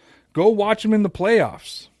 Go watch him in the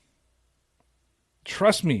playoffs.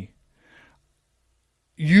 Trust me.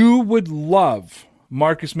 You would love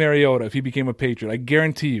Marcus Mariota if he became a Patriot. I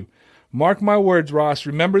guarantee you. Mark my words, Ross.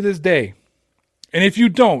 Remember this day. And if you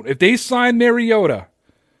don't, if they sign Mariota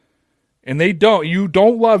and you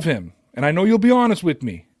don't love him, and I know you'll be honest with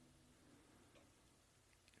me,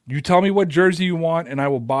 you tell me what jersey you want and I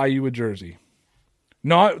will buy you a jersey.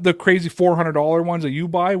 Not the crazy $400 ones that you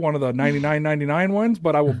buy, one of the $99.99 ones,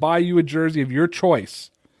 but I will buy you a jersey of your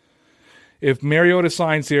choice if Mariota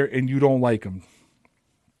signs here and you don't like him.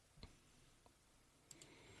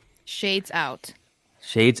 Shades out.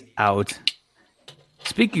 Shades out.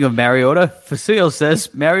 Speaking of Mariota, Facile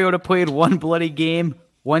says Mariota played one bloody game.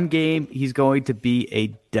 One game, he's going to be a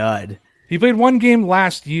dud. He played one game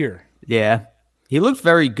last year. Yeah. He looked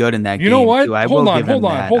very good in that game. You know what? Too. I hold will on. give him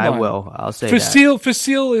that. I will. I'll say Facile, that.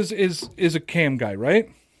 Facile is a Cam guy,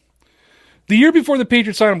 right? The year before the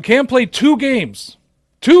Patriots signed him, Cam played 2 games.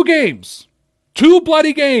 2 games. 2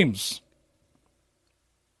 bloody games.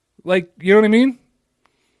 Like, you know what I mean?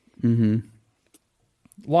 Mm-hmm.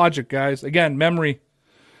 Logic, guys. Again, memory.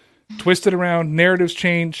 Twist it around. Narratives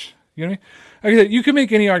change. You know what I mean? Like I said, you can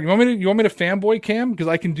make any argument. You want me to fanboy Cam? Because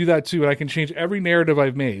I can do that too, and I can change every narrative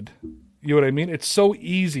I've made. You know what I mean? It's so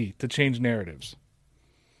easy to change narratives.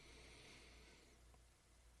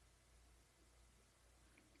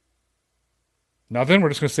 Nothing. We're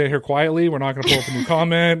just going to stay here quietly. We're not going to pull up a new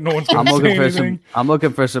comment. No one's going to say anything. I'm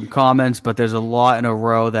looking for some comments, but there's a lot in a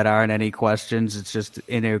row that aren't any questions. It's just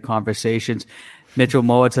inner conversations. Mitchell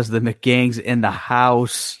Mowat says the McGangs in the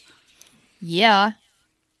house. Yeah.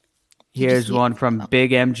 Here's one from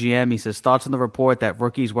Big MGM. He says, thoughts on the report that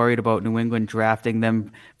rookies worried about New England drafting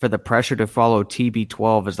them for the pressure to follow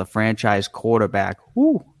TB12 as the franchise quarterback.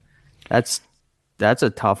 Ooh, that's a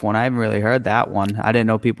tough one. I haven't really heard that one. I didn't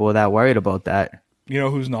know people were that worried about that. You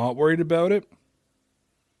know who's not worried about it?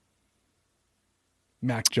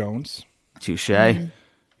 Mac Jones. Touche. Mm-hmm.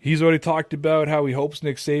 He's already talked about how he hopes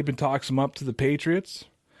Nick Saban talks him up to the Patriots.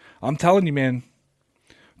 I'm telling you, man.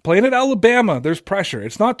 Playing at Alabama, there's pressure.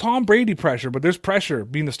 It's not Tom Brady pressure, but there's pressure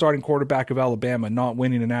being the starting quarterback of Alabama, not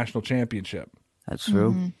winning a national championship. That's true.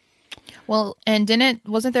 Mm-hmm. Well, and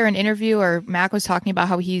wasn't there an interview or Mac was talking about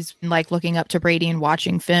how he's like looking up to Brady and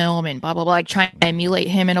watching film and blah, blah, blah, like trying to emulate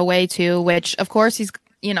him in a way too, which of course he's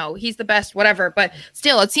the best, whatever. But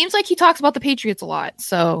still, it seems like he talks about the Patriots a lot.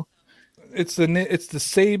 So it's the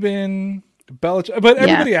Saban, Belichick, but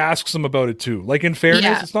everybody asks him about it too. Like in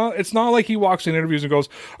fairness, it's not like he walks in interviews and goes,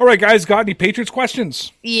 "All right, guys, got any Patriots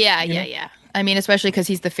questions?" Yeah. I mean, especially because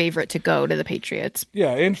he's the favorite to go to the Patriots.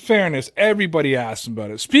 Yeah, in fairness, everybody asks him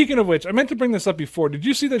about it. Speaking of which, I meant to bring this up before. Did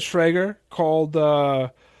you see that Schrager called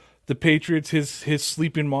the Patriots his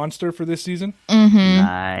sleeping monster for this season? Mm-hmm.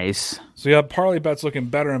 Nice. So yeah, parlay bet's looking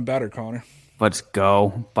better and better, Connor. Let's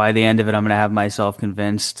go. By the end of it, I'm going to have myself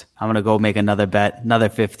convinced. I'm going to go make another bet, another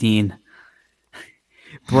 15.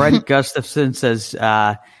 Brent Gustafson says,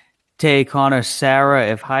 Tay, Connor, Sarah,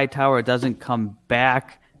 if Hightower doesn't come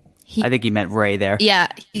back, I think he meant Ray there. Yeah.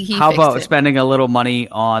 He How about spending a little money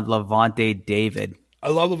on Levante David? I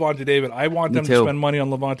love Levante David. I want them to spend money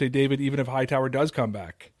on Levante David even if Hightower does come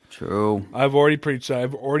back. True. I've already preached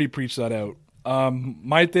that out.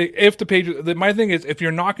 My thing is if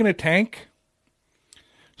you're not going to tank,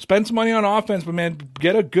 spend some money on offense, but man,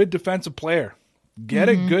 get a good defensive player. Get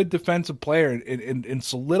a good defensive player and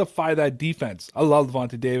solidify that defense. I love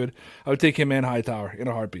Levante David. I would take him and Hightower in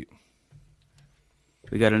a heartbeat.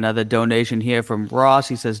 We got another donation here from Ross.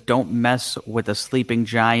 He says, don't mess with a sleeping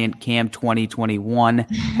giant, Cam 2021.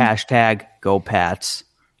 Hashtag go Pats.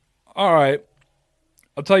 All right.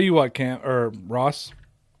 I'll tell you what, Ross.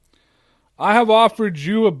 I have offered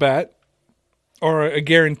you a bet or a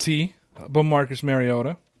guarantee about Marcus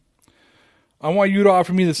Mariota. I want you to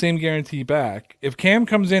offer me the same guarantee back. If Cam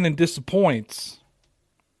comes in and disappoints,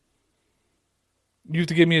 you have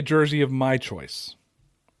to give me a jersey of my choice.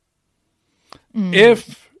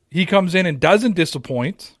 If he comes in and doesn't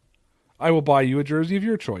disappoint, I will buy you a jersey of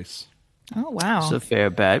your choice. Oh, wow. It's a fair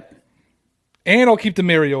bet. And I'll keep the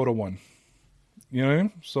Mariota one. You know what I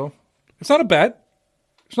mean? So it's not a bet.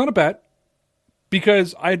 It's not a bet.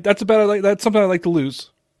 Because that's a bet that's something I like to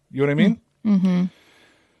lose. You know what I mean? Mm-hmm.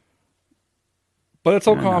 But that's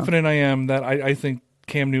how confident I am that I think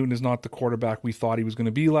Cam Newton is not the quarterback we thought he was going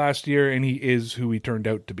to be last year, and he is who he turned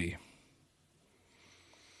out to be.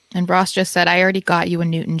 And Ross just said, I already got you a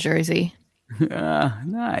Newton jersey.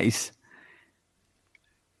 Nice.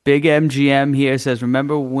 Big MGM here says,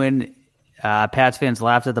 remember when Pats fans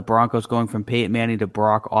laughed at the Broncos going from Peyton Manning to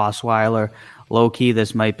Brock Osweiler? Low-key,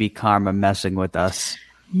 this might be karma messing with us.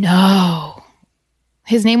 No.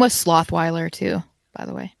 His name was Slothweiler, too, by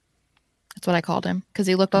the way. That's what I called him, because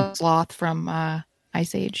he looked like Sloth from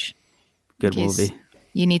Ice Age. Good movie.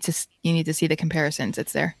 You need to see the comparisons.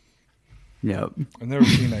 It's there. Yep. I've never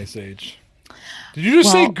seen Ice Age. Did you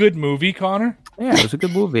just say good movie, Connor? Yeah, it was a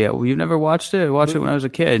good movie. You never watched it? I watched it when I was a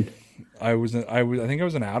kid. I think I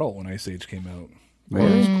was an adult when Ice Age came out. Or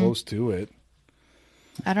I was close to it.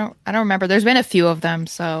 I don't remember. There's been a few of them,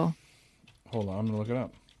 so. Hold on, I'm gonna look it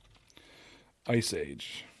up. Ice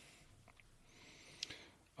Age.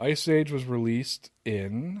 Ice Age was released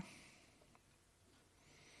in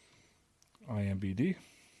IMDb.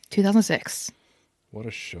 2006. What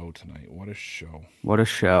a show tonight. What a show. What a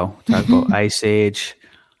show. Talk about Ice Age.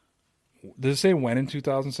 Does it say when in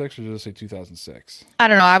 2006 or does it say 2006? I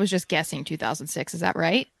don't know. I was just guessing 2006. Is that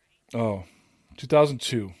right? Oh,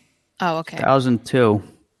 2002. Oh, okay. 2002.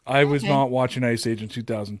 I was not watching Ice Age in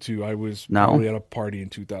 2002. I was probably at a party in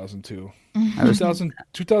 2002.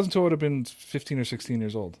 2002 I would have been 15 or 16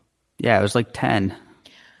 years old. Yeah, it was like 10.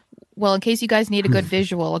 Well, in case you guys need a good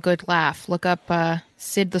visual, a good laugh, look up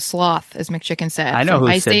Sid the Sloth, as McChicken said. I know who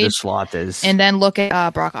Ice Sid the Age, Sloth is. And then look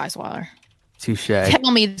at Brock Osweiler. Touche.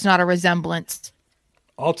 Tell me it's not a resemblance.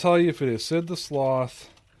 I'll tell you if it is Sid the Sloth,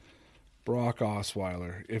 Brock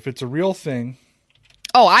Osweiler. If it's a real thing.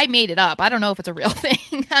 Oh, I made it up. I don't know if it's a real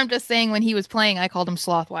thing. I'm just saying when he was playing, I called him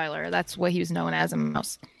Slothweiler. That's what he was known as in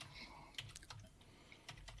Mouse.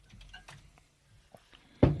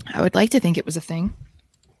 I would like to think it was a thing.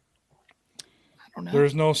 I don't know.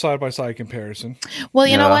 There's no side-by-side comparison. Well,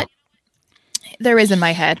 you know what? There is in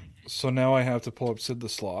my head. So now I have to pull up Sid the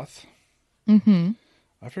Sloth. Mm-hmm.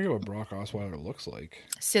 I forget what Brock Osweiler looks like.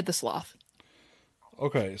 Sid the Sloth.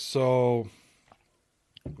 Okay, so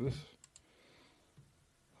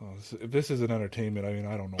if this is an entertainment, I mean,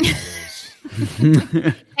 I don't know what it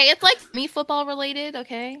is. Hey, it's like me football related,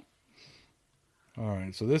 okay? All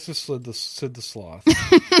right, so this is Sid the Sloth.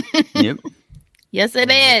 Yep. Yes,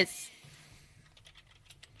 it is.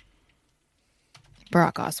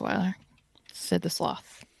 Brock Osweiler. Sid the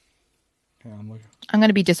Sloth. Yeah, I'm looking. I'm going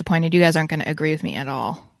to be disappointed. You guys aren't going to agree with me at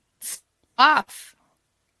all. Off.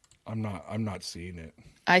 I'm not seeing it.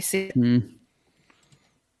 I see.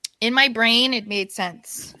 In my brain, it made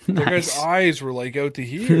sense. The guy's eyes were like out to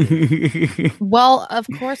here. Well, of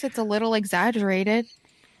course, it's a little exaggerated.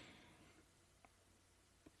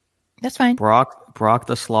 That's fine. Brock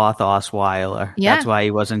the Sloth Osweiler. Yeah. That's why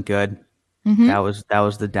he wasn't good. Mm-hmm. That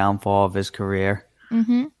was the downfall of his career.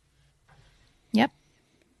 Mm-hmm. Yep.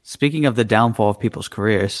 Speaking of the downfall of people's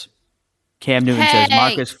careers, Cam Newton says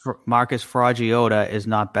Marcus Fragiota is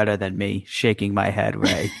not better than me. Shaking my head,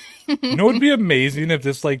 Ray. You know, it'd be amazing if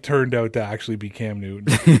this turned out to actually be Cam Newton.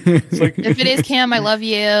 It's like, if it is Cam, I love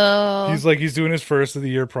you. He's doing his first of the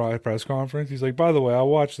year press conference. He's like, by the way, I'll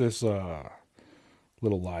watch this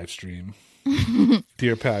little live stream.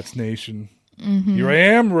 Dear Pats Nation, here I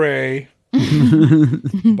am, Ray.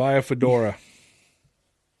 Buy a fedora.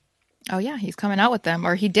 Oh yeah, he's coming out with them,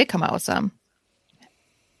 or he did come out with some.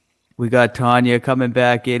 We got Tanya coming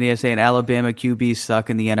back in here saying Alabama QBs suck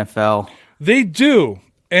in the NFL. They do.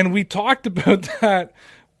 And we talked about that.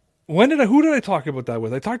 Who did I talk about that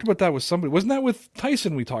with? I talked about that with somebody. Wasn't that with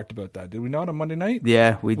Tyson we talked about that? Did we not on Monday night?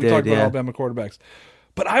 Yeah, we did. We talked about Alabama quarterbacks.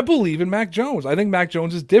 But I believe in Mac Jones. I think Mac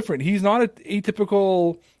Jones is different. He's not an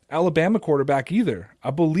atypical Alabama quarterback either.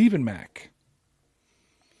 I believe in Mac.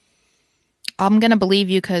 I'm gonna believe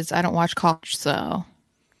you because I don't watch college. So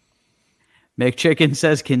McChicken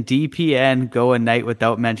says, "Can DPN go a night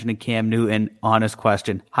without mentioning Cam Newton?" Honest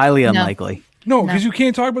question. Highly unlikely. No, because you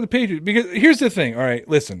can't talk about the Patriots. Because here's the thing. All right,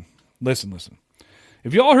 listen.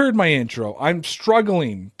 If y'all heard my intro, I'm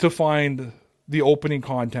struggling to find the opening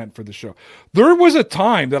content for the show. There was a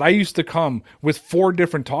time that I used to come with 4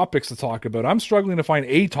 different topics to talk about. I'm struggling to find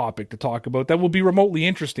a topic to talk about that will be remotely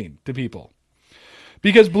interesting to people.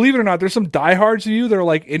 Because believe it or not, there's some diehards of you that are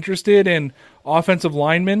like interested in offensive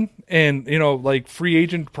linemen and, you know, like free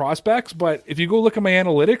agent prospects. But if you go look at my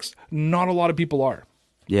analytics, not a lot of people are.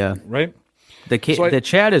 Yeah. Right? The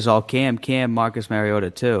chat is all Cam, Marcus Mariota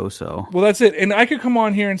too. So well, that's it. And I could come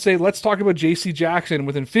on here and say, let's talk about J.C. Jackson.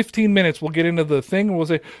 Within 15 minutes, we'll get into the thing. And we'll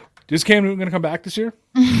say, is Cam Newton going to come back this year?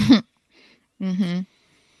 Mm-hmm.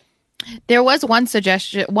 There was one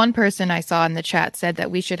suggestion. One person I saw in the chat said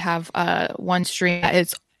that we should have one stream.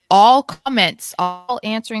 It's all comments, all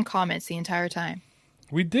answering comments the entire time.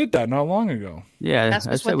 We did that not long ago. Yeah,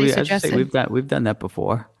 that's what they suggested. We've done that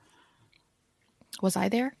before. Was I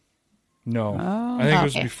there? No, I think it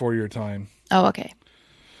was before your time. Oh, okay.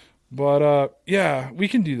 But yeah, we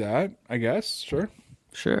can do that. I guess. Sure.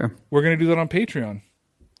 We're gonna do that on Patreon.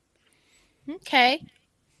 Okay.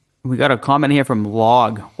 We got a comment here from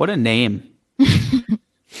Log. What a name.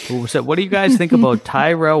 Who said, what do you guys think about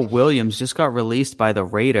Tyrell Williams just got released by the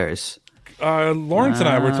Raiders? Lawrence and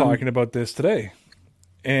I were talking about this today.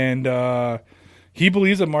 And he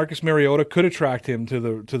believes that Marcus Mariota could attract him to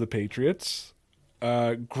the Patriots.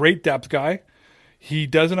 Great depth guy. He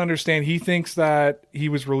doesn't understand. He thinks that he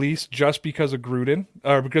was released just because of Gruden,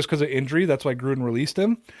 or because of injury. That's why Gruden released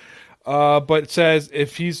him. But says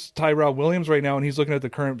if he's Tyrell Williams right now and he's looking at the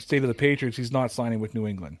current state of the Patriots, he's not signing with New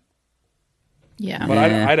England. Yeah. But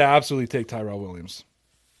I'd absolutely take Tyrell Williams.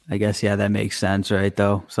 I guess, yeah, that makes sense, right,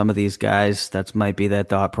 though? Some of these guys, that might be their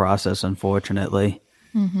thought process, unfortunately.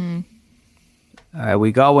 Mm-hmm. All right,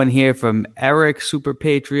 we got one here from Eric, Super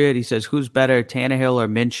Patriot. He says, who's better, Tannehill or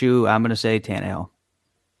Minshew? I'm going to say Tannehill.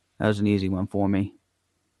 That was an easy one for me.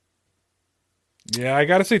 Yeah, I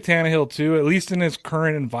got to say Tannehill, too. At least in his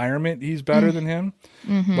current environment, he's better than him.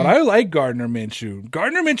 Mm-hmm. But I like Gardner Minshew.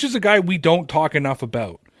 Gardner Minshew's a guy we don't talk enough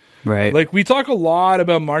about. Right. Like, we talk a lot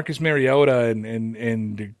about Marcus Mariota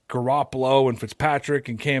and Garoppolo and Fitzpatrick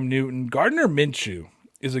and Cam Newton. Gardner Minshew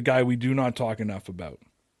is a guy we do not talk enough about.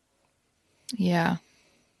 Yeah.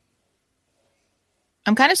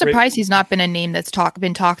 I'm kind of surprised he's not been a name that's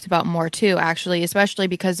been talked about more, too, actually, especially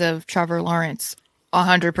because of Trevor Lawrence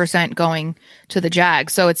 100% going to the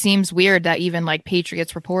Jags. So it seems weird that even like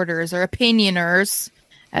Patriots reporters or opinioners,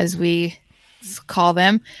 as we call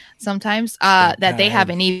them sometimes, that they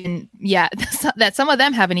haven't even, that some of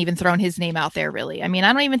them haven't even thrown his name out there, really. I mean,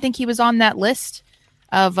 I don't even think he was on that list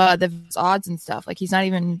of the odds and stuff. Like, he's not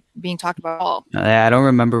even being talked about at all. I don't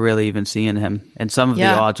remember really even seeing him. And some of the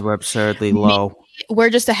odds were absurdly low. We're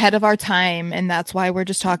just ahead of our time, and that's why we're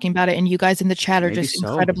just talking about it. And you guys in the chat are just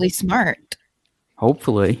incredibly smart.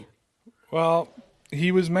 Hopefully. Well,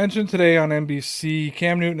 he was mentioned today on NBC.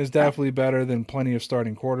 Cam Newton is definitely better than plenty of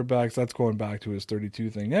starting quarterbacks. That's going back to his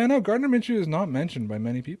 32 thing. Yeah, no, Gardner Minshew is not mentioned by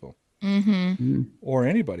many people. Mm-hmm. Or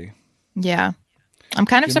anybody. Yeah. I'm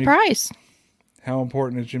kind of surprised. How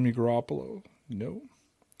important is Jimmy Garoppolo? No.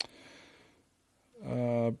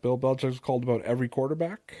 Bill Belichick's called about every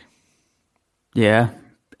quarterback. Yeah,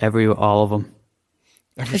 all of them.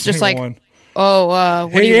 It's just like, one.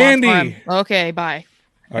 What do you Andy. Want from? Okay, bye.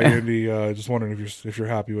 Hi, Andy. Just wondering if you're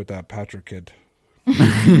happy with that Patrick kid.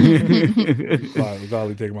 Gladly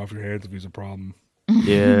take him off your hands if he's a problem.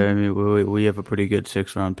 Yeah, I mean, we have a pretty good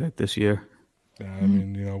 6th-round pick this year. Yeah, I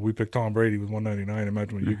mean, we picked Tom Brady with 199.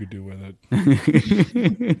 Imagine what you could do with it.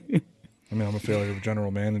 I mean, I'm a failure of a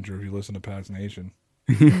general manager if you listen to Pat's Nation.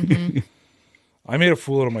 Mm-hmm. I made a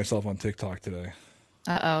fool of myself on TikTok today.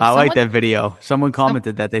 I like that video. Someone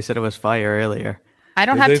commented that they said it was fire earlier. I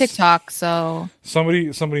don't have TikTok, so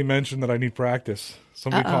somebody mentioned that I need practice.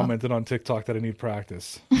 Somebody commented on TikTok that I need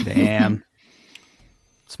practice. Damn,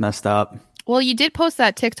 it's messed up. Well, you did post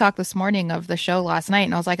that TikTok this morning of the show last night,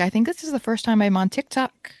 and I was like, I think this is the first time I'm on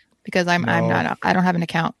TikTok because I don't have an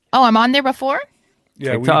account. Oh, I'm on there before.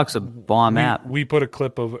 Yeah, TikTok's a bomb app. We put a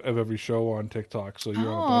clip of every show on TikTok, so you're on a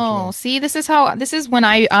bunch of them. See, this is when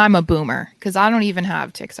I'm a boomer because I don't even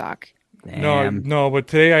have TikTok. Damn. No, but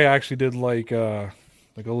today I actually did like a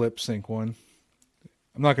lip sync one.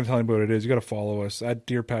 I'm not going to tell anybody what it is. You got to follow us at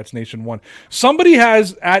Dear Pats Nation 1. Somebody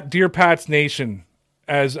has at Dear Pats Nation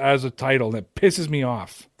as a title, and it pisses me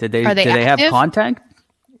off. Did they have content?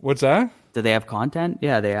 What's that? Do they have content?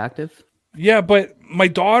 Yeah, they active. Yeah, but my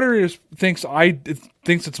daughter thinks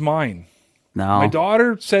it's mine. No. My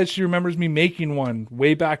daughter says she remembers me making one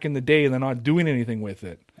way back in the day and then not doing anything with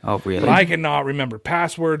it. Oh, really? But I cannot remember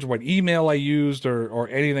passwords, what email I used, or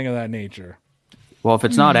anything of that nature. Well, if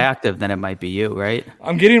it's not active, then it might be you, right?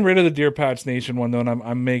 I'm getting rid of the Dear Pats Nation one, though, and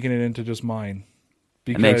I'm making it into just mine.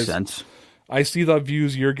 It makes sense. I see the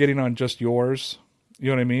views you're getting on just yours. You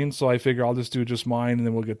know what I mean? So I figure I'll just do just mine, and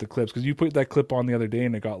then we'll get the clips. Because you put that clip on the other day,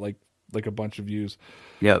 and it got like a bunch of views.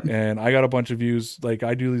 Yep. And I got a bunch of views. Like,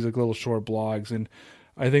 I do these like little short blogs, and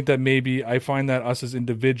I think that maybe I find that us as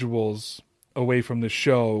individuals away from the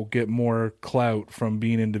show get more clout from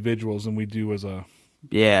being individuals than we do as a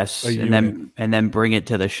Yes, and then bring it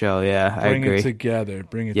to the show. Yeah, I agree. Bring it together.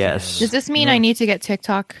 Yes. Does this mean I need to get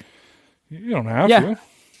TikTok? You don't have Yeah. to.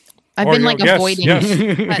 I've Or, been like yes, avoiding yes.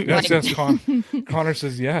 it. but, Yes, like, yes. Connor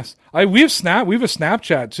says yes. We have a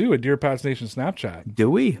Snapchat too, a Dear Pats Nation Snapchat. Do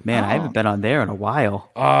we? Man, I haven't been on there in a while.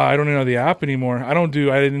 I don't even know the app anymore. I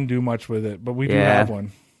didn't do much with it, but we do have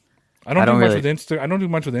one. I don't do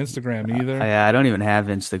much with Instagram either. I don't even have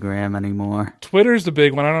Instagram anymore. Twitter's the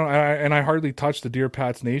big one. I hardly touch the Dear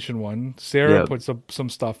Pats Nation one. Sarah puts some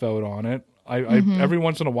stuff out on it. I every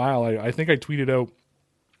once in a while I think I tweeted out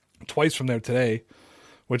twice from there today,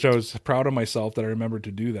 which I was proud of myself that I remembered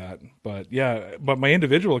to do that. But yeah, but my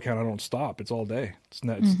individual account I don't stop. It's all day. It's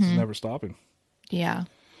never stopping. yeah.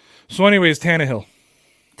 So anyways, Tannehill.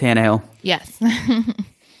 Yes.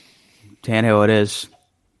 Tannehill it is.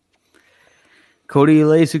 Cody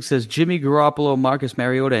Lasik says Jimmy Garoppolo, Marcus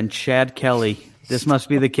Mariota, and Chad Kelly. This must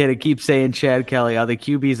be the kid that keeps saying Chad Kelly are the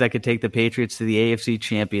QBs that could take the Patriots to the AFC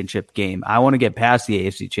Championship game. I want to get past the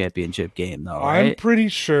AFC Championship game, though. Right? I'm pretty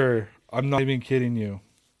sure. I'm not even kidding you.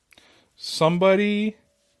 Somebody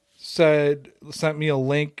sent me a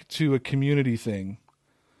link to a community thing.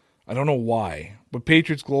 I don't know why, but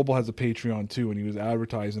Patriots Global has a Patreon too, and he was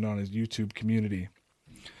advertising on his YouTube community.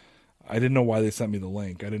 I didn't know why they sent me the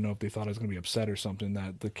link. I didn't know if they thought I was going to be upset or something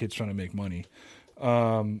that the kid's trying to make money.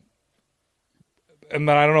 And then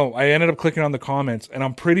I don't know. I ended up clicking on the comments, and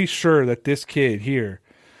I'm pretty sure that this kid here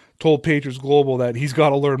told Patriots Global that he's got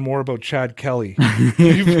to learn more about Chad Kelly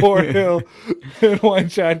before and why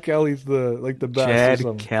Chad Kelly's the best.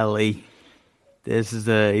 Chad Kelly. He's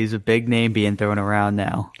a big name being thrown around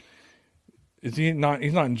now. Is he not?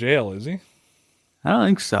 He's not in jail, is he? I don't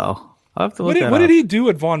think so. I'll have to look What did he do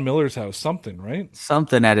at Von Miller's house? Something, right?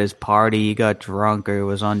 Something at his party. He got drunk or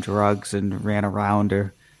was on drugs and ran around,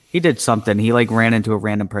 or he did something. He ran into a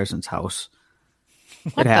random person's house.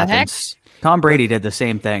 It happens. Heck? Tom Brady did the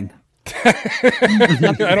same thing.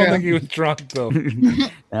 I don't think he was drunk though.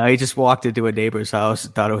 No, he just walked into a neighbor's house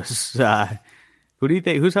and thought it was who do you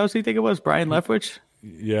think? Whose house do you think it was? Brian Leftwich?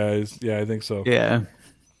 Yeah, I think so. Yeah.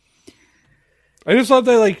 I just love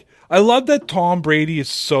that. I love that Tom Brady is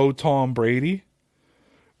so Tom Brady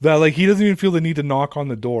that he doesn't even feel the need to knock on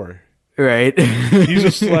the door. Right. He's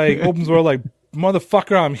just opens the door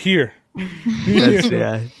motherfucker, I'm here.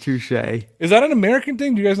 Touche. Is that an American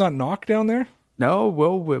thing? Do you guys not knock down there? No,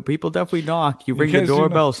 well, people definitely knock. You ring the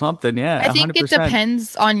doorbell, something. Yeah, I think 100%. It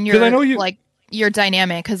depends on your your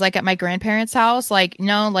dynamic. Because at my grandparents' house,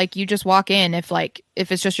 you just walk in. If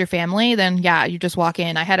it's just your family, then yeah, you just walk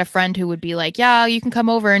in. I had a friend who would be like, yeah, you can come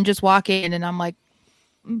over and just walk in, and I'm like,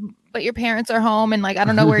 but your parents are home, and I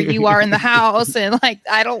don't know where you are in the house, and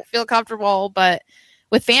I don't feel comfortable. But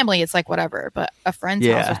with family, it's whatever. But a friend's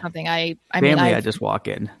house or something, I just walk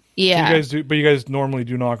in. Yeah, you guys normally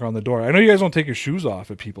do knock on the door. I know you guys don't take your shoes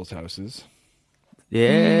off at people's houses.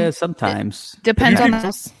 Yeah, sometimes depends on the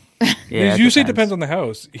house. Yeah, you say depends on the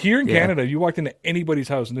house. Here in Canada, if you walked into anybody's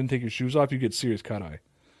house and didn't take your shoes off, you get serious cut eye.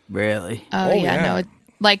 Really? Oh yeah.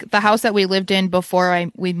 No. The house that we lived in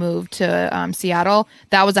before we moved to Seattle,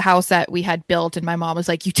 that was a house that we had built, and my mom was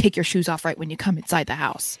like, "You take your shoes off right when you come inside the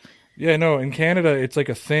house." Yeah, no. In Canada, it's a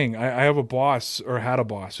thing. I have a boss, or had a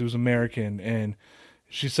boss, who's American, and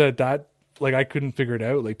she said that I couldn't figure it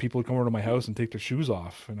out. People would come over to my house and take their shoes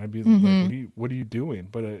off, and I'd be like, "What are you doing?"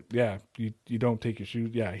 But you don't take your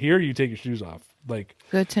shoes. Yeah, here you take your shoes off.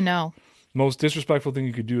 Good to know. Most disrespectful thing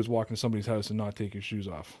you could do is walk into somebody's house and not take your shoes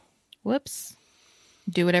off. Whoops.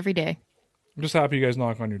 Do it every day. I'm just happy you guys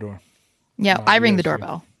knock on your door. Yeah, I ring the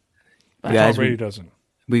doorbell. But Tom Brady doesn't.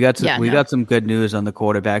 We got some good news on the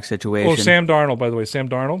quarterback situation. Oh, Sam Darnold, by the way. Sam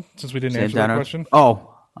Darnold, since we didn't answer that question. Oh,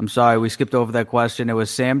 I'm sorry. We skipped over that question. It was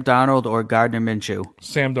Sam Darnold or Gardner Minshew.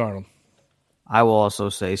 Sam Darnold. I will also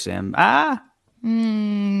say Sam.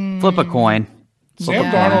 Flip a coin. Sam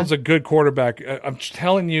Darnold's a good quarterback. I'm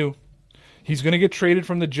telling you, he's going to get traded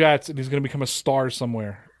from the Jets, and he's going to become a star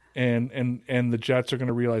somewhere. And the Jets are going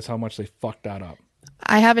to realize how much they fucked that up.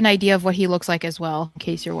 I have an idea of what he looks like as well, in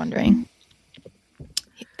case you're wondering.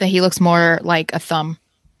 That he looks more like a thumb.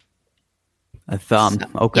 A thumb. So,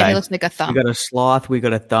 Okay. Yeah, he looks like a thumb. We got a sloth. We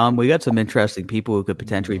got a thumb. We got some interesting people who could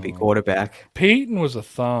potentially be quarterback. Peyton was a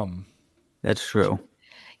thumb. That's true.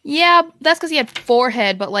 Yeah, that's because he had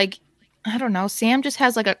forehead, but like, I don't know. Sam just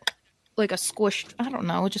has like a squished. I don't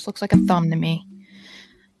know. It just looks like a thumb to me.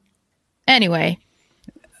 Anyway,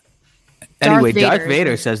 Darth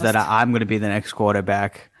Vader says that I'm going to be the next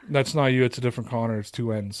quarterback. That's not you. It's a different Connor. It's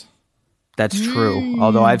two N's. That's true.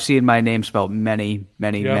 Although I've seen my name spelled many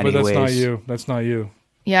but ways. that's not you. That's not you.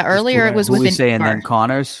 Yeah, earlier it was Who with we saying then?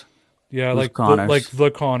 Connors? Yeah, Who's like Connors? the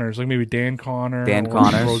Connors, like maybe Dan Connor,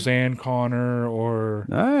 Connors, Roseanne Connor, or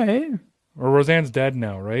all right, or Roseanne's dead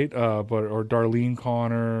now, right? Or Darlene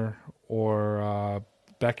Connor, or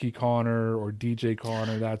Becky Connor, or DJ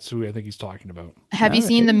Connor. That's who I think he's talking about. Have you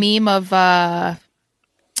seen the meme of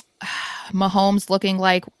Mahomes looking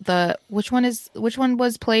like which one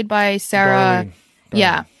was played by Sarah? Darlene.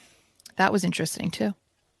 Yeah, that was interesting too.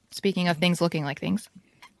 Speaking of things looking like things,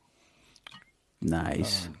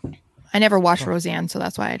 nice. I never watched Roseanne, so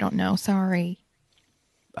that's why I don't know. Sorry.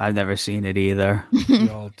 I've never seen it either.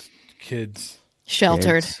 Y'all kids.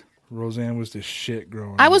 Sheltered. Roseanne was the shit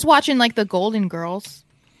growing I up. was watching like the Golden Girls.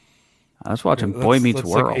 I was watching Boy Meets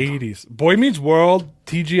World. Like 80s. Boy Meets World,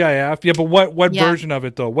 TGIF. Yeah, but what version of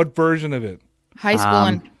it though? What version of it? High school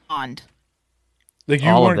and beyond. Like you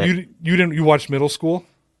All of weren't it. you watched middle school?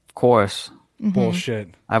 Of course. Bullshit.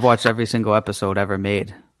 I've watched every single episode ever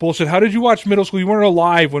made. Bullshit. How did you watch middle school? You weren't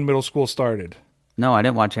alive when middle school started. No, I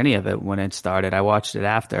didn't watch any of it when it started. I watched it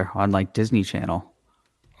after on like Disney Channel.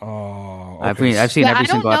 Oh, okay. I've seen Yeah, every I don't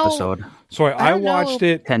single know. episode Sorry, I don't watched know.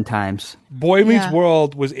 it. 10 times. Boy Meets Yeah.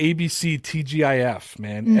 World was ABC TGIF,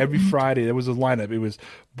 man. Every Friday, there was a lineup. It was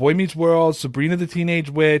Boy Meets World, Sabrina the Teenage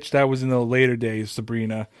Witch. That was in the later days,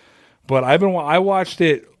 Sabrina. But I watched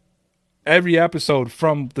it every episode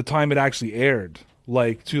from the time it actually aired.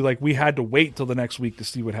 We had to wait till the next week to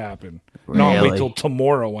see what happened. Not wait Really? till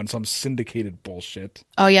tomorrow on some syndicated bullshit.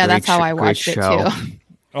 Oh yeah, that's Great how I great watched it show. too.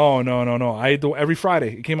 Oh no! Every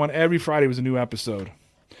Friday it came on. Every Friday was a new episode.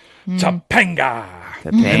 Topanga.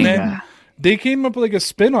 And then Topanga. they came up with like a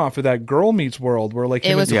spin-off of that Girl Meets World where like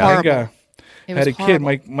It him was and horrible. Topanga It had was a kid.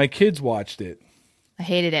 horrible. My kids watched it. I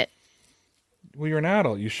hated it. Well, you're an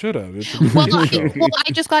adult. You should have. It's a Well, good show.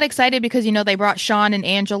 I just got excited because they brought Sean and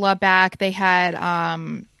Angela back. They had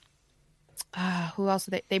who else?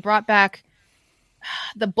 They brought back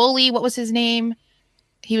the bully. What was his name?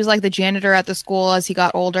 He was like the janitor at the school as he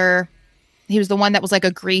got older. He was the one that was like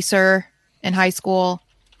a greaser in high school.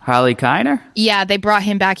 Harley Kiner? Yeah, they brought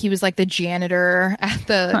him back. He was like the janitor at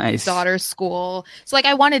the Nice. daughter's school. So like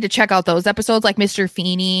I wanted to check out those episodes, like Mr.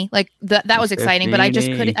 Feeney. Like that was Mr. exciting, but I just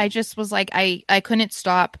Feeney. couldn't. I just was like I couldn't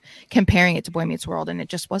stop comparing it to Boy Meets World, and it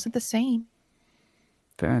just wasn't the same.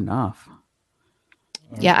 Fair enough.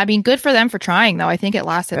 Yeah, I mean, good for them for trying though. I think it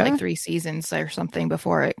lasted Yeah. like 3 seasons or something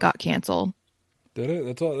before it got canceled. Did it?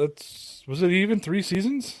 That's all. Was it even 3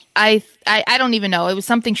 seasons? I don't even know. It was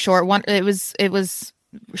something short. It was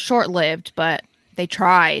short lived, but they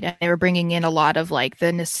tried and they were bringing in a lot of like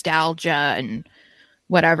the nostalgia and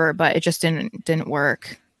whatever, but it just didn't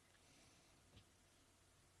work.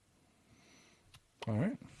 All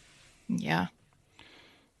right. Yeah.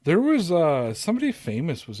 There was somebody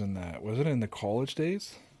famous was in that. Was it in the college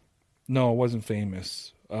days? No, it wasn't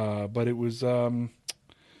famous. But it was Joey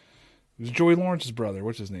Lawrence's brother.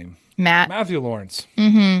 What's his name? Matt. Matthew Lawrence.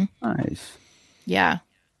 Nice. Yeah.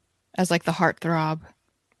 As like the heartthrob.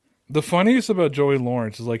 The funniest about Joey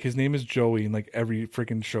Lawrence is like his name is Joey in like every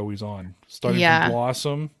freaking show he's on. Starting Yeah. from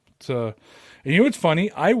Blossom to, and you know what's funny?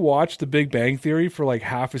 I watched The Big Bang Theory for like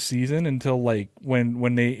half a season until like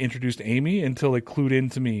when they introduced Amy, until it clued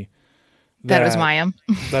into me That it was Mayim.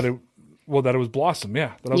 that it was Blossom.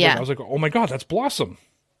 Yeah, that Yeah. I was like, oh my god, that's Blossom.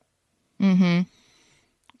 Mm-hmm.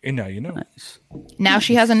 And now you know. Nice. Now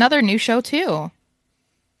she has another new show too.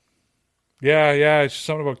 Yeah, it's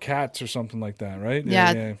something about cats or something like that, right?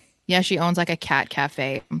 Yeah. Yeah, she owns like a cat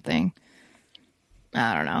cafe or something.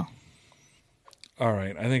 I don't know. All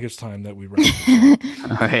right, I think it's time that we wrap it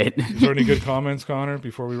up. All right. Is there any good comments, Connor,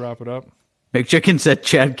 before we wrap it up? McChicken said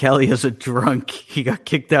Chad Kelly is a drunk. He got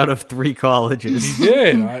kicked out of 3 colleges. He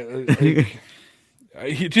did.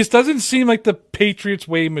 He just doesn't seem like the Patriots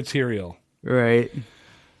way material. Right.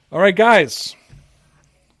 All right, guys.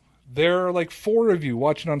 There are like 4 of you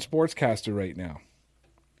watching on Sportscaster right now.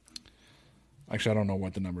 Actually, I don't know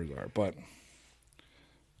what the numbers are, but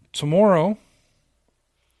tomorrow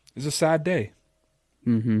is a sad day.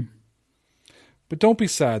 Mm-hmm. But don't be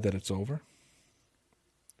sad that it's over.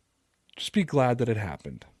 Just be glad that it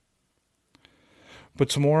happened. But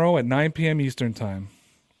tomorrow at 9 p.m. Eastern Time,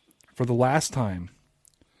 for the last time,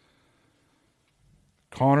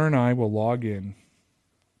 Connor and I will log in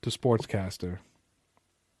to Sportscaster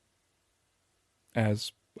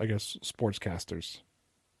as, I guess, sportscasters.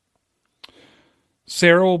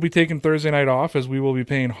 Sarah will be taking Thursday night off as we will be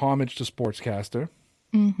paying homage to Sportscaster.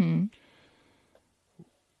 Mm-hmm.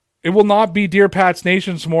 It will not be Dear Pats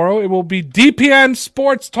Nation tomorrow. It will be DPN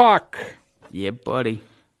Sports Talk. Yeah, buddy.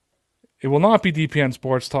 It will not be DPN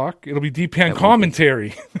Sports Talk. It'll be DPN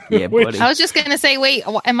Commentary. Yeah, buddy. I was just gonna say, wait,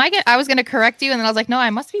 I was gonna correct you, and then I was like, no,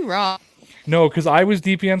 I must be wrong. No, because I was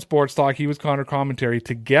DPN Sports Talk. He was Connor Commentary.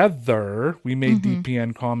 Together, we made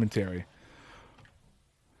DPN Commentary.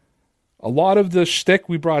 A lot of the shtick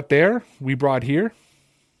we brought there, we brought here.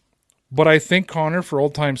 But I think, Connor, for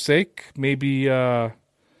old time's sake, maybe an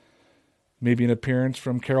appearance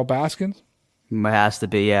from Carol Baskins. It has to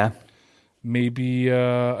be, yeah. Maybe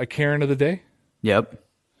a Karen of the day. Yep.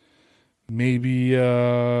 Maybe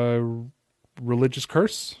religious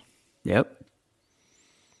curse. Yep.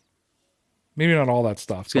 Maybe not all that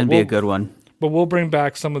stuff. It's going to be a good one. But we'll bring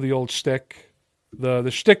back some of the old shtick. The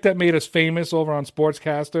shtick that made us famous over on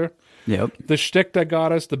Sportscaster. Yep. The shtick that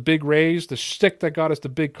got us the big raise. The shtick that got us the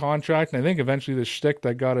big contract. And I think eventually the shtick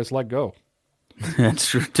that got us let go. That's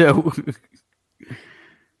true, too.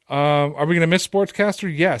 Are we going to miss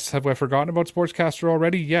Sportscaster? Yes. Have I forgotten about Sportscaster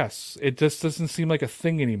already? Yes. It just doesn't seem like a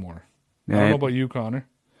thing anymore. Right. I don't know about you, Connor.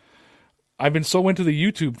 I've been so into the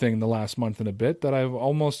YouTube thing the last month and a bit that I've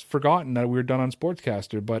almost forgotten that we were done on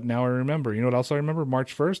Sportscaster. But now I remember. You know what else I remember?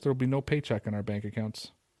 March 1st, there will be no paycheck in our bank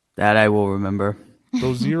accounts. That I will remember.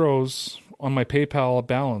 Those zeros on my PayPal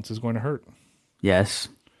balance is going to hurt. Yes.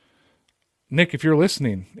 Nick, if you're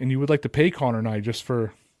listening and you would like to pay Connor and I just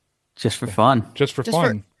for fun. Just for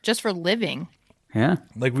fun. Just for living. Yeah.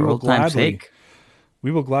 Like we for will old time's gladly. sake.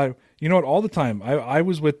 We will glad. You know what? All the time. I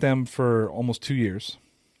was with them for almost 2 years.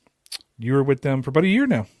 You were with them for about a year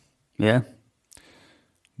now. Yeah.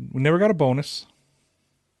 We never got a bonus.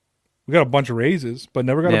 We got a bunch of raises, but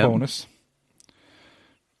never got a bonus.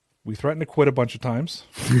 We threatened to quit a bunch of times.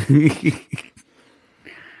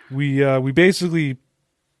 We basically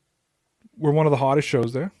were one of the hottest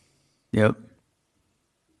shows there. Yep.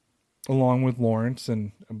 Along with Lawrence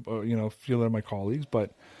and a few of my colleagues,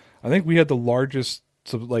 but I think we had the largest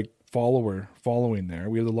following there.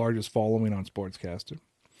 We had the largest following on Sportscaster.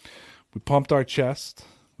 We pumped our chest.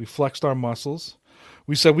 We flexed our muscles.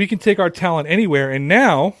 We said we can take our talent anywhere, and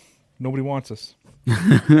now nobody wants us.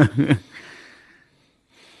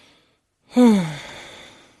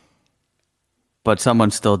 But someone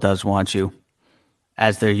still does want you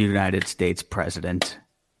as their United States president.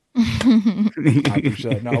 I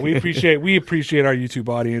appreciate it. No, we appreciate our YouTube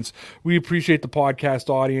audience. We appreciate the podcast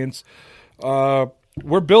audience.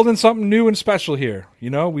 We're building something new and special here. You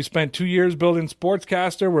know, we spent 2 years building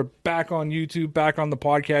Sportscaster. We're back on YouTube, back on the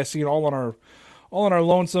podcast scene, all on our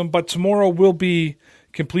lonesome. But tomorrow will be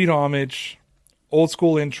complete homage, old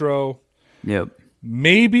school intro. Yep.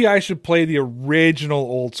 Maybe I should play the original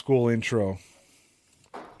old school intro.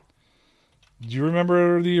 Do you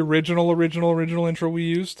remember the original intro we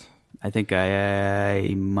used? I think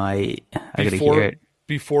I might. I gotta hear it.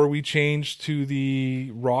 Before we changed to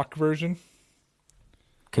the rock version?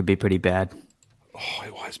 Could be pretty bad. Oh,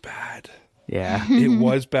 it was bad. Yeah. It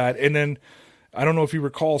was bad. And then, I don't know if you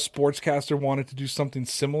recall, Sportscaster wanted to do something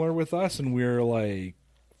similar with us, and we were like,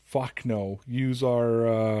 fuck no. Use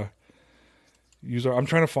our I'm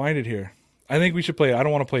trying to find it here. I think we should play it. I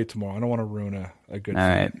don't want to play it tomorrow. I don't want to ruin a good thing. All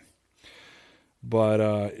right.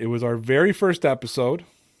 But it was our very first episode.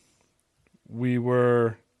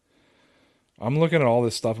 I'm looking at all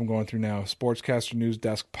this stuff I'm going through now. Sportscaster News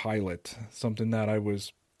Desk Pilot, something that I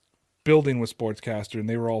was building with Sportscaster, and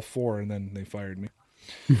they were all for, and then they fired me.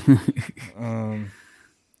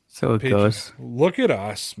 So it goes. Look at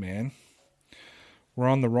us, man. We're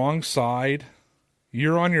on the wrong side.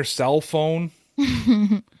 You're on your cell phone.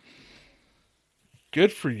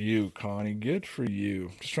 Good for you, Connie. Good for you.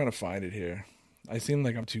 Just trying to find it here. I seem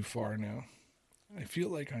like I'm too far now. I feel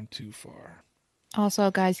like I'm too far. Also,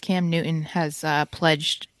 guys, Cam Newton has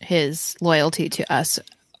pledged his loyalty to us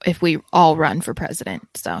if we all run for president.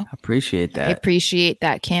 So Appreciate that. I appreciate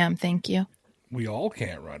that, Cam. Thank you. We all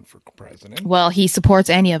can't run for president. Well, he supports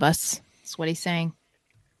any of us. That's what he's saying.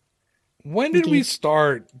 When did we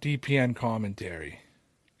start DPN commentary?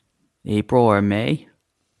 April or May?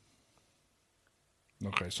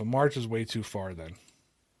 Okay, so March is way too far then.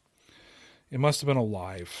 It must have been a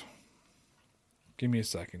live. Give me a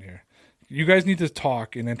second here. You guys need to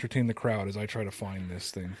talk and entertain the crowd as I try to find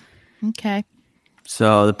this thing. Okay.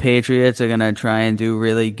 So the Patriots are going to try and do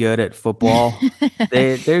really good at football.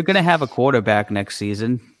 They're going to have a quarterback next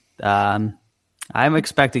season. I'm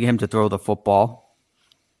expecting him to throw the football.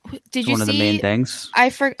 Did It's you one see? of the main things. I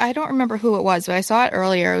don't remember who it was, but I saw it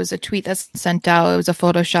earlier. It was a tweet that's sent out. It was a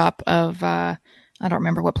Photoshop of I don't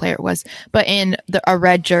remember what player it was, but in a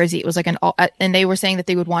red jersey, it was like and they were saying that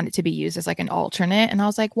they would want it to be used as like an alternate. And I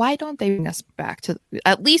was like, why don't they bring us back to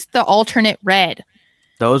at least the alternate red?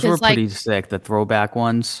 Those were like- pretty sick, the throwback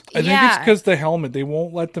ones. I think it's because the helmet. They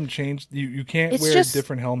won't let them change. You can't It's wear just-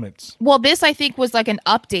 different helmets. Well, this I think was like an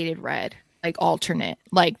updated red, like alternate,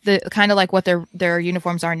 like the kind of like what their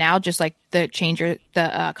uniforms are now, just like the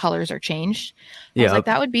colors are changed. I was like,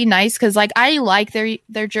 that would be nice because like I like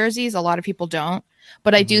their jerseys. A lot of people don't,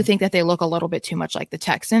 but I do think that they look a little bit too much like the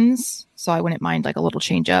Texans. So I wouldn't mind like a little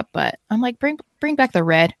change up. But I'm like, bring back the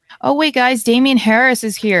red. Oh wait, guys, Damian Harris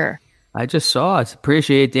is here. I just saw it.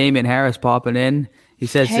 Appreciate Damian Harris popping in. He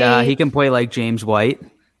says Hey. he can play like James White.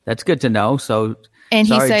 That's good to know. So And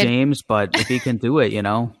sorry, he said, James, but if he can do it, you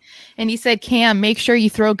know. and he said, Cam, make sure you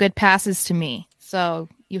throw good passes to me. So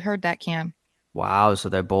you heard that, Cam. Wow, so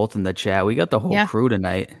they're both in the chat. We got the whole Yeah. crew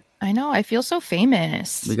tonight. I know. I feel so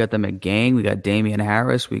famous. We got the McGang. We got Damian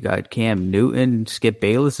Harris. We got Cam Newton. Skip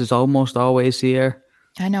Bayless is almost always here.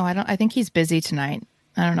 I know. I think he's busy tonight.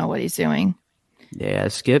 I don't know what he's doing. Yeah,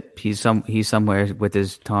 Skip. He's somewhere with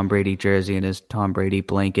his Tom Brady jersey and his Tom Brady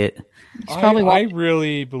blanket. He's probably I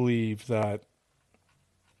really believe that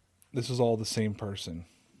this is all the same person.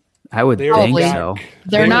 I would They're think Probably. so.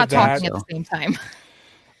 They're They not were that- talking at the same time.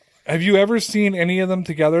 Have you ever seen any of them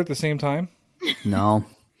together at the same time? No.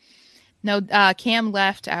 No, Cam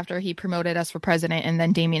left after he promoted us for president, and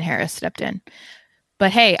then Damian Harris stepped in.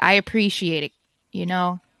 But hey, I appreciate it. You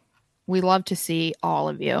know, we love to see all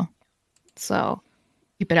of you. So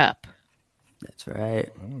keep it up. That's right.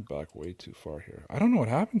 I went back way too far here. I don't know what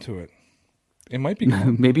happened to it. It might be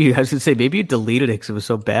gone. Maybe I was gonna say maybe you deleted it because it was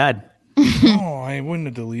so bad. No, I wouldn't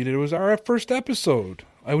have deleted it. It was our first episode.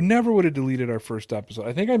 I never would have deleted our first episode.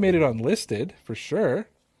 I think I made it unlisted for sure.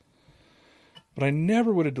 But I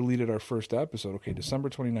never would have deleted our first episode. Okay, December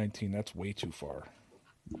 2019. That's way too far.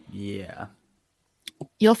 Yeah.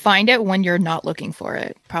 You'll find it when you're not looking for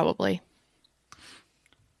it, probably.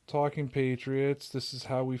 Talking Patriots. This is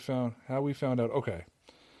how we found out. Okay.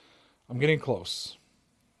 I'm getting close.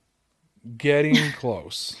 Getting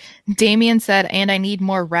close. Damian said, and I need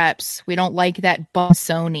more reps. We don't like that bum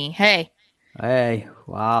Sony. Hey, Hey,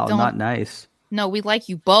 wow, Don't- not nice. no, we like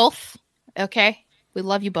you both. Okay? We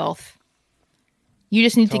love you both. You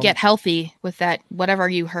just need to Tell get healthy with that, whatever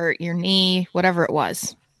you hurt, your knee, whatever it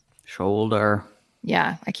was. Shoulder,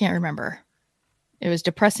 Yeah, I can't remember. It was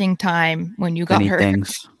depressing time when you got many hurt.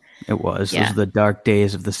 things. It was. Yeah. Those are the dark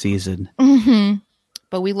days of the season. Hmm.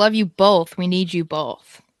 But we love you both. We need you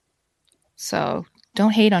both. So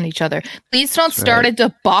don't hate on each other. Please don't start a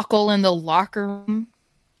debacle in the locker room.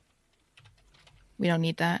 We don't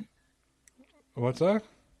need that. What's that?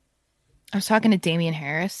 I was talking to Damian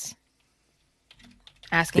Harris,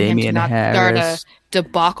 asking Damian him to not start a Harris.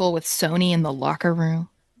 debacle with Sony in the locker room.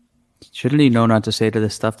 Shouldn't he know not to say to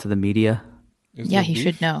this stuff to the media? Is Yeah, there he beef?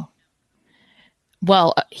 should know.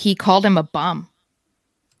 Well, he called him a bum.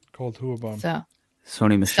 Called who a bum? So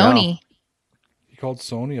Sony Michelle. Sony, He called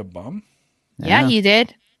Sony a bum? yeah, he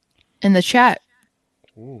did in the chat.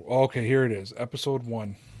 Ooh, okay, here it is. Episode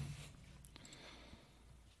 1.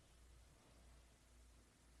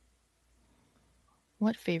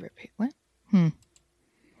 What favorite? What?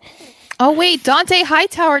 Oh wait, Dante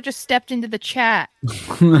Hightower just stepped into the chat.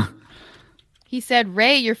 He said,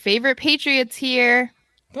 "Ray, your favorite Patriots here."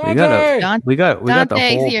 We got Dante! we got the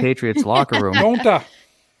Dante's whole here. Patriots locker room. Donta.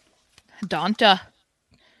 Donta.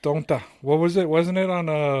 Donta. What was it? Wasn't it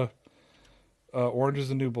on Orange is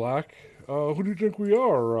the New Black? Who do you think we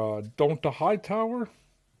are? Donta Hightower?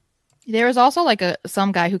 There was also like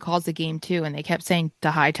some guy who calls the game too, and they kept saying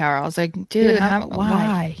the Hightower. I was like, dude,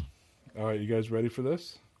 why? All right, you guys ready for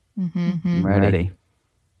this? I'm ready.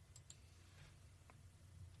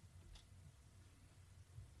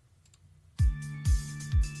 Can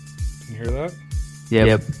you hear that?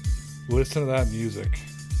 Yep. Listen to that music.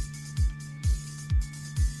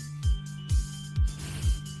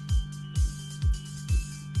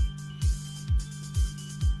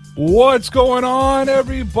 What's going on,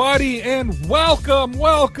 everybody? And welcome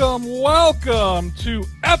to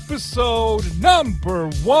episode number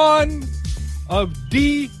 1 of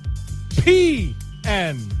DPN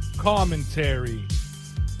Commentary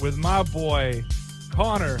with my boy,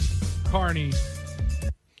 Connor Carney.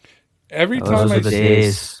 Every time Those I are the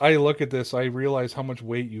days. I look at this, I realize how much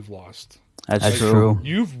weight you've lost. That's true.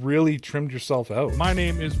 You've really trimmed yourself out. My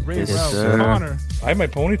name is Ray Yes, Ralph sir. Connor. I have my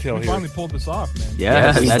ponytail We here. finally pulled this off, man.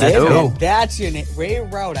 Yeah, We that's did, cool. man. That's your name, Ray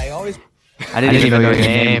Rout. I always I didn't even know your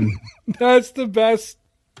name. That's the best.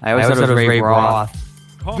 I always thought it was Ray Roth.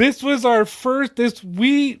 This was our first.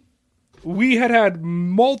 We had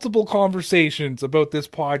multiple conversations about this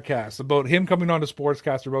podcast, about him coming on to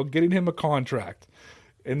Sportscaster, about getting him a contract,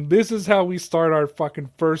 and this is how we start our fucking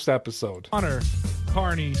first episode. Connor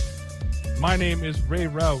Carney. My name is Ray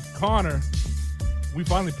Rout. Connor. We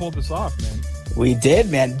finally pulled this off, man. we did,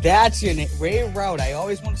 man. That's your name, Ray Rout. I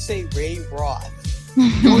always want to say Ray Roth.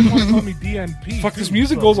 You always want to call me DNP. Fuck, too, this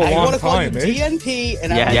music so- goes a I long want to call you time, eh? DNP,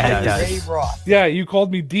 and Yeah, I yeah, want it to does. say Ray Roth. Yeah, you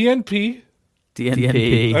called me DNP.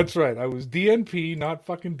 DNP. That's right. I was DNP, not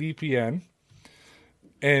fucking DPN.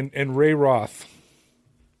 And Ray Roth.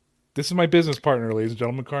 This is my business partner, ladies and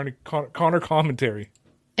gentlemen, Connor Commentary.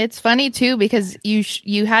 It's funny too because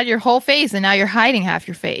you had your whole face and now you're hiding half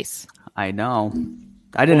your face. I know.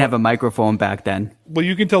 I didn't have a microphone back then. Well,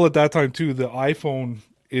 you can tell at that time too. The iPhone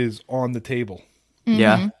is on the table.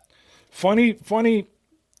 Yeah. Funny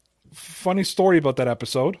story about that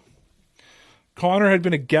episode. Connor had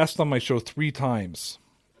been a guest on my show 3 times.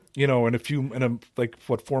 In a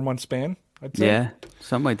 4 month span. I'd say. Yeah.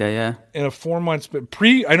 Something like that, yeah. In a 4 month span.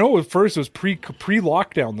 I know at first it was pre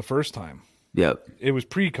lockdown the first time. Yep. It was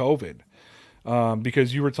pre-COVID.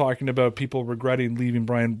 Because you were talking about people regretting leaving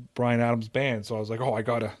Brian Adams' band, so I was like, "Oh, I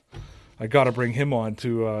gotta bring him on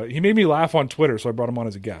to." He made me laugh on Twitter, so I brought him on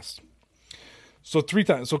as a guest. So 3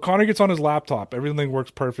 times. So Connor gets on his laptop, everything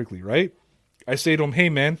works perfectly, right? I say to him, "Hey,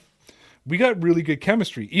 man, we got really good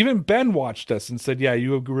chemistry." Even Ben watched us and said, "Yeah,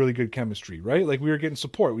 you have really good chemistry, right?" Like we were getting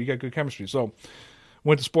support, we got good chemistry. So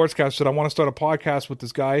went to Sportscast, said, "I want to start a podcast with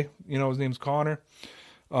this guy. His name's Connor.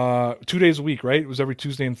 2 days a week, right? It was every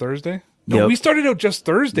Tuesday and Thursday." No, Yep. we started out just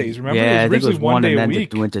Thursdays. Remember, Yeah, I it think was it was originally 1 one day and a then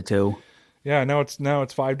week. it went to 2. Yeah, now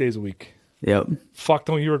it's 5 days a week. Yep. Fuck,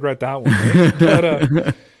 don't you regret that one? Right?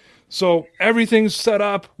 But, so everything's set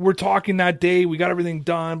up. We're talking that day. We got everything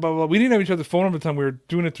done. Blah blah, blah. We didn't have each other's phone number at the time. We were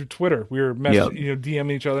doing it through Twitter. We were messaging,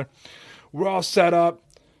 DMing each other. We're all set up.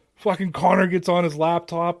 Fucking Connor gets on his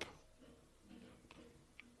laptop.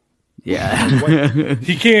 Yeah.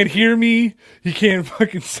 He can't hear me. He can't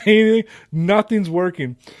fucking say anything. Nothing's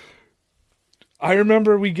working. I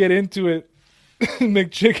remember we get into it.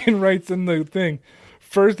 McChicken writes in the thing,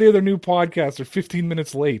 first day of their new podcast, they're 15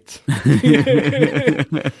 minutes late.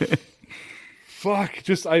 Fuck.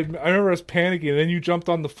 I remember us panicking, and then you jumped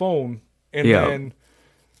on the phone, and then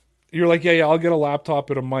you're like, yeah, I'll get a laptop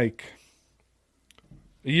and a mic.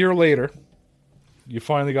 A year later, you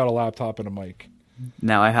finally got a laptop and a mic.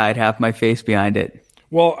 Now I hide half my face behind it.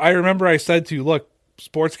 Well, I remember I said to you, look,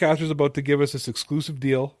 Sportscaster's about to give us this exclusive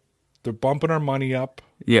deal. They're bumping our money up.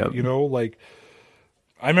 Yeah.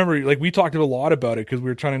 I remember, we talked a lot about it because we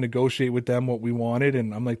were trying to negotiate with them what we wanted.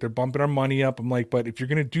 And I'm like, they're bumping our money up. I'm like, but if you're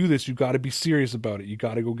going to do this, you got to be serious about it. You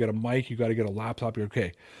got to go get a mic. You got to get a laptop. You're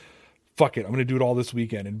okay. Fuck it. I'm going to do it all this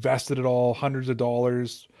weekend. Invested it all, hundreds of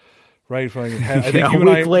dollars. Right? I think A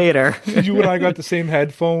week later. you and I got the same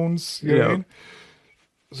headphones. You know what I mean?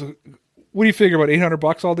 So what do you figure, about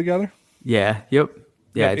 $800 altogether? Yeah. Yep.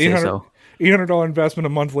 Yeah, I'd say so. $800 investment, a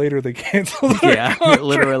month later they canceled our Yeah,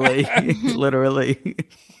 literally.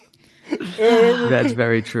 That's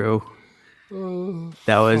very true.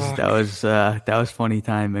 That was funny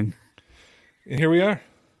timing. And here we are.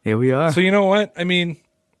 Here we are. So you know what? I mean,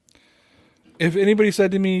 if anybody said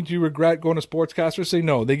to me, do you regret going to Sportscaster? Say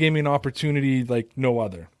no. They gave me an opportunity like no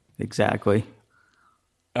other. Exactly.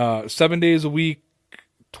 7 days a week,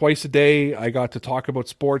 twice a day, I got to talk about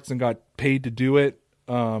sports and got paid to do it.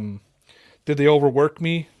 Did they overwork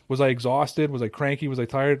me? Was I exhausted? Was I cranky? Was I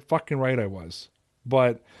tired? Fucking right I was.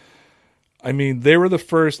 But, I mean, they were the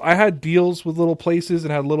first. I had deals with little places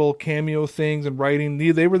and had little cameo things and writing.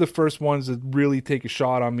 They were the first ones that really take a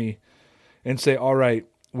shot on me and say, all right,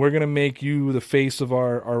 we're going to make you the face of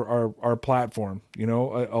our platform,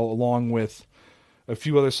 along with a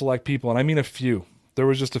few other select people. And I mean a few. There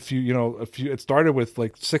was just a few. It started with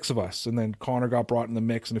like 6 of us, and then Connor got brought in the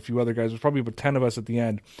mix and a few other guys. There's probably about 10 of us at the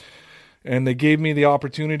end. And they gave me the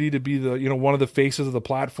opportunity to be one of the faces of the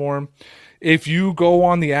platform. If you go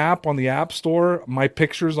on the app store, my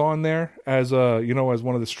picture's on there as as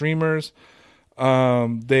one of the streamers.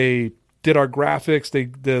 They did our graphics.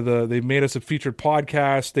 They made us a featured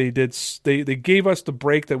podcast. They gave us the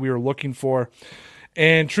break that we were looking for.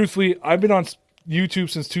 And truthfully, I've been on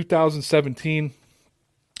YouTube since 2017.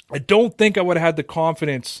 I don't think I would have had the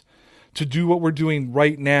confidence to do what we're doing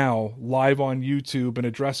right now live on YouTube and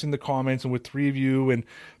addressing the comments and with 3 of you and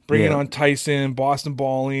bringing on Tyson, Boston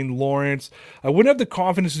Balling, Lawrence. I wouldn't have the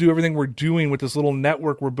confidence to do everything we're doing with this little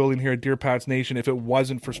network we're building here at Dear Pats Nation if it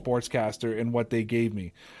wasn't for Sportscaster and what they gave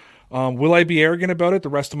me. Will I be arrogant about it the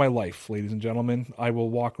rest of my life, ladies and gentlemen? I will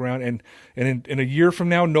walk around, and in a year from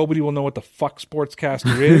now, nobody will know what the fuck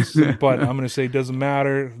Sportscaster is, but I'm going to say it doesn't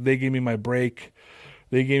matter. They gave me my break.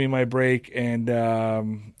 And,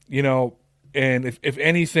 and if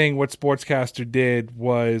anything, what Sportscaster did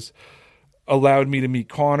was allowed me to meet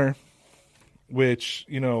Connor, which,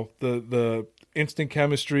 the instant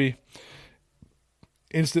chemistry,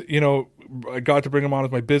 I got to bring him on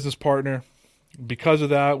as my business partner. Because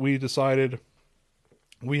of that, we decided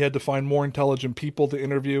we had to find more intelligent people to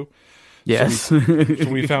interview. Yes. So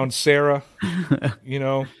we found Sarah, we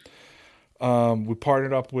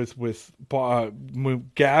partnered up with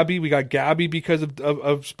Gabby. We got Gabby because of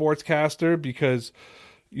Sportscaster, because,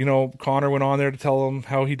 Connor went on there to tell him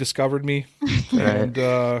how he discovered me. And,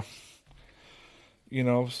 so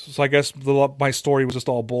I guess my story was just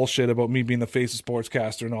all bullshit about me being the face of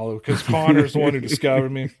Sportscaster and all that, because Connor's the one who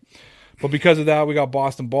discovered me. But because of that, we got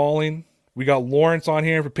Boston Balling. We got Lawrence on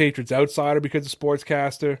here for Patriots Outsider because of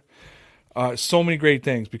Sportscaster. So many great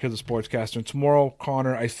things because of Sportscaster. And tomorrow,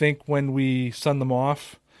 Connor, I think when we send them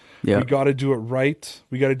off, we got to do it right.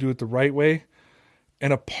 We got to do it the right way.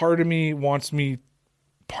 And a part of me wants you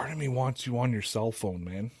on your cell phone,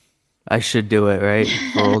 man. I should do it, right?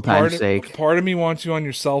 For old time's sake. Part of me wants you on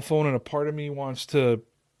your cell phone, and a part of me wants to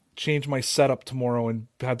change my setup tomorrow and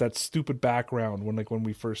have that stupid background when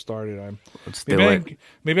we first started.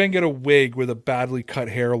 Maybe I can get a wig with a badly cut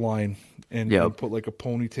hairline and put like a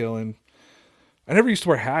ponytail in. I never used to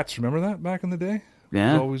wear hats. Remember that back in the day?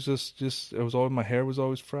 Yeah. It was always my hair was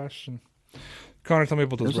always fresh. And Connor, tell me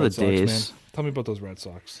about those Red Sox, man. Tell me about those Red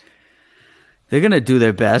Sox. They're gonna do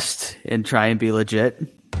their best and try and be legit.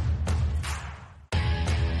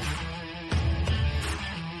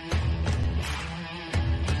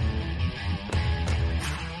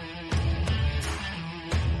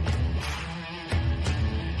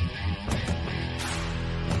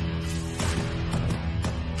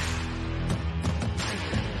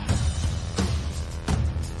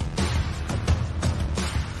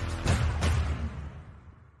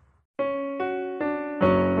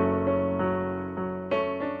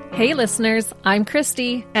 Hey listeners, I'm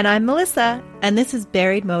Christy. And I'm Melissa, and this is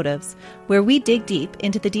Buried Motives, where we dig deep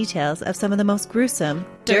into the details of some of the most gruesome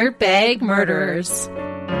dirtbag murderers.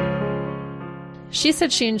 She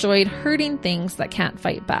said she enjoyed hurting things that can't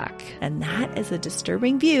fight back. And that is a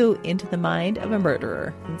disturbing view into the mind of a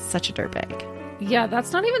murderer and such a dirtbag. Yeah,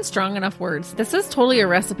 that's not even strong enough words. This is totally a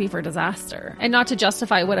recipe for disaster. And not to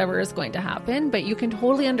justify whatever is going to happen, but you can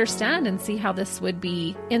totally understand and see how this would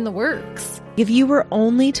be in the works. If you were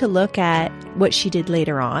only to look at what she did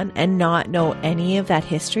later on and not know any of that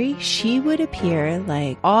history, she would appear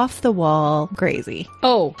like off the wall crazy.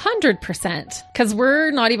 Oh, 100%. Because we're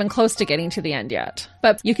not even close to getting to the end yet.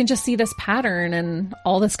 But you can just see this pattern and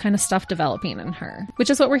all this kind of stuff developing in her, which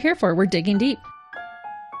is what we're here for. We're digging deep.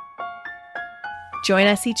 Join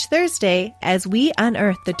us each Thursday as we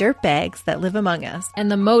unearth the dirtbags that live among us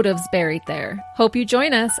and the motives buried there. Hope you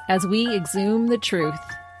join us as we exhume the truth.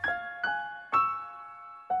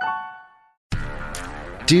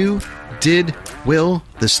 Do, Did, Will,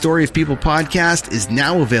 the Story of People podcast is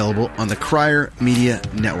now available on the Crier Media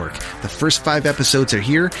Network. The first 5 episodes are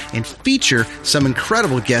here and feature some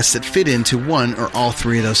incredible guests that fit into one or all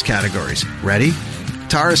 3 of those categories. Ready?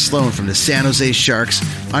 Tara Sloan from the San Jose Sharks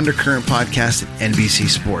Undercurrent podcast at NBC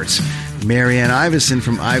Sports. Marianne Iveson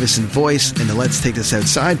from Iveson Voice and the Let's Take This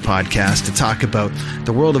Outside podcast to talk about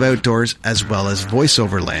the world of outdoors as well as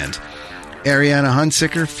voiceover land. Ariana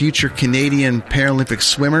Hunsicker, future Canadian Paralympic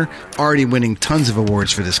swimmer, already winning tons of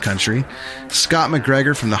awards for this country. Scott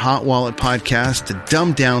McGregor from the Hot Wallet podcast to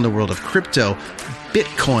dumb down the world of crypto,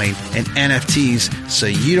 Bitcoin, and NFTs so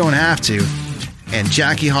you don't have to. And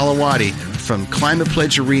Jackie Holowati from Climate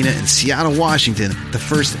Pledge Arena in Seattle, Washington, the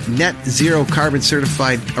first net zero carbon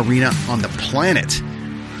certified arena on the planet.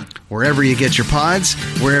 Wherever you get your pods,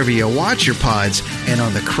 wherever you watch your pods, and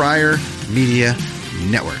on the Crier Media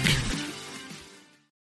Network.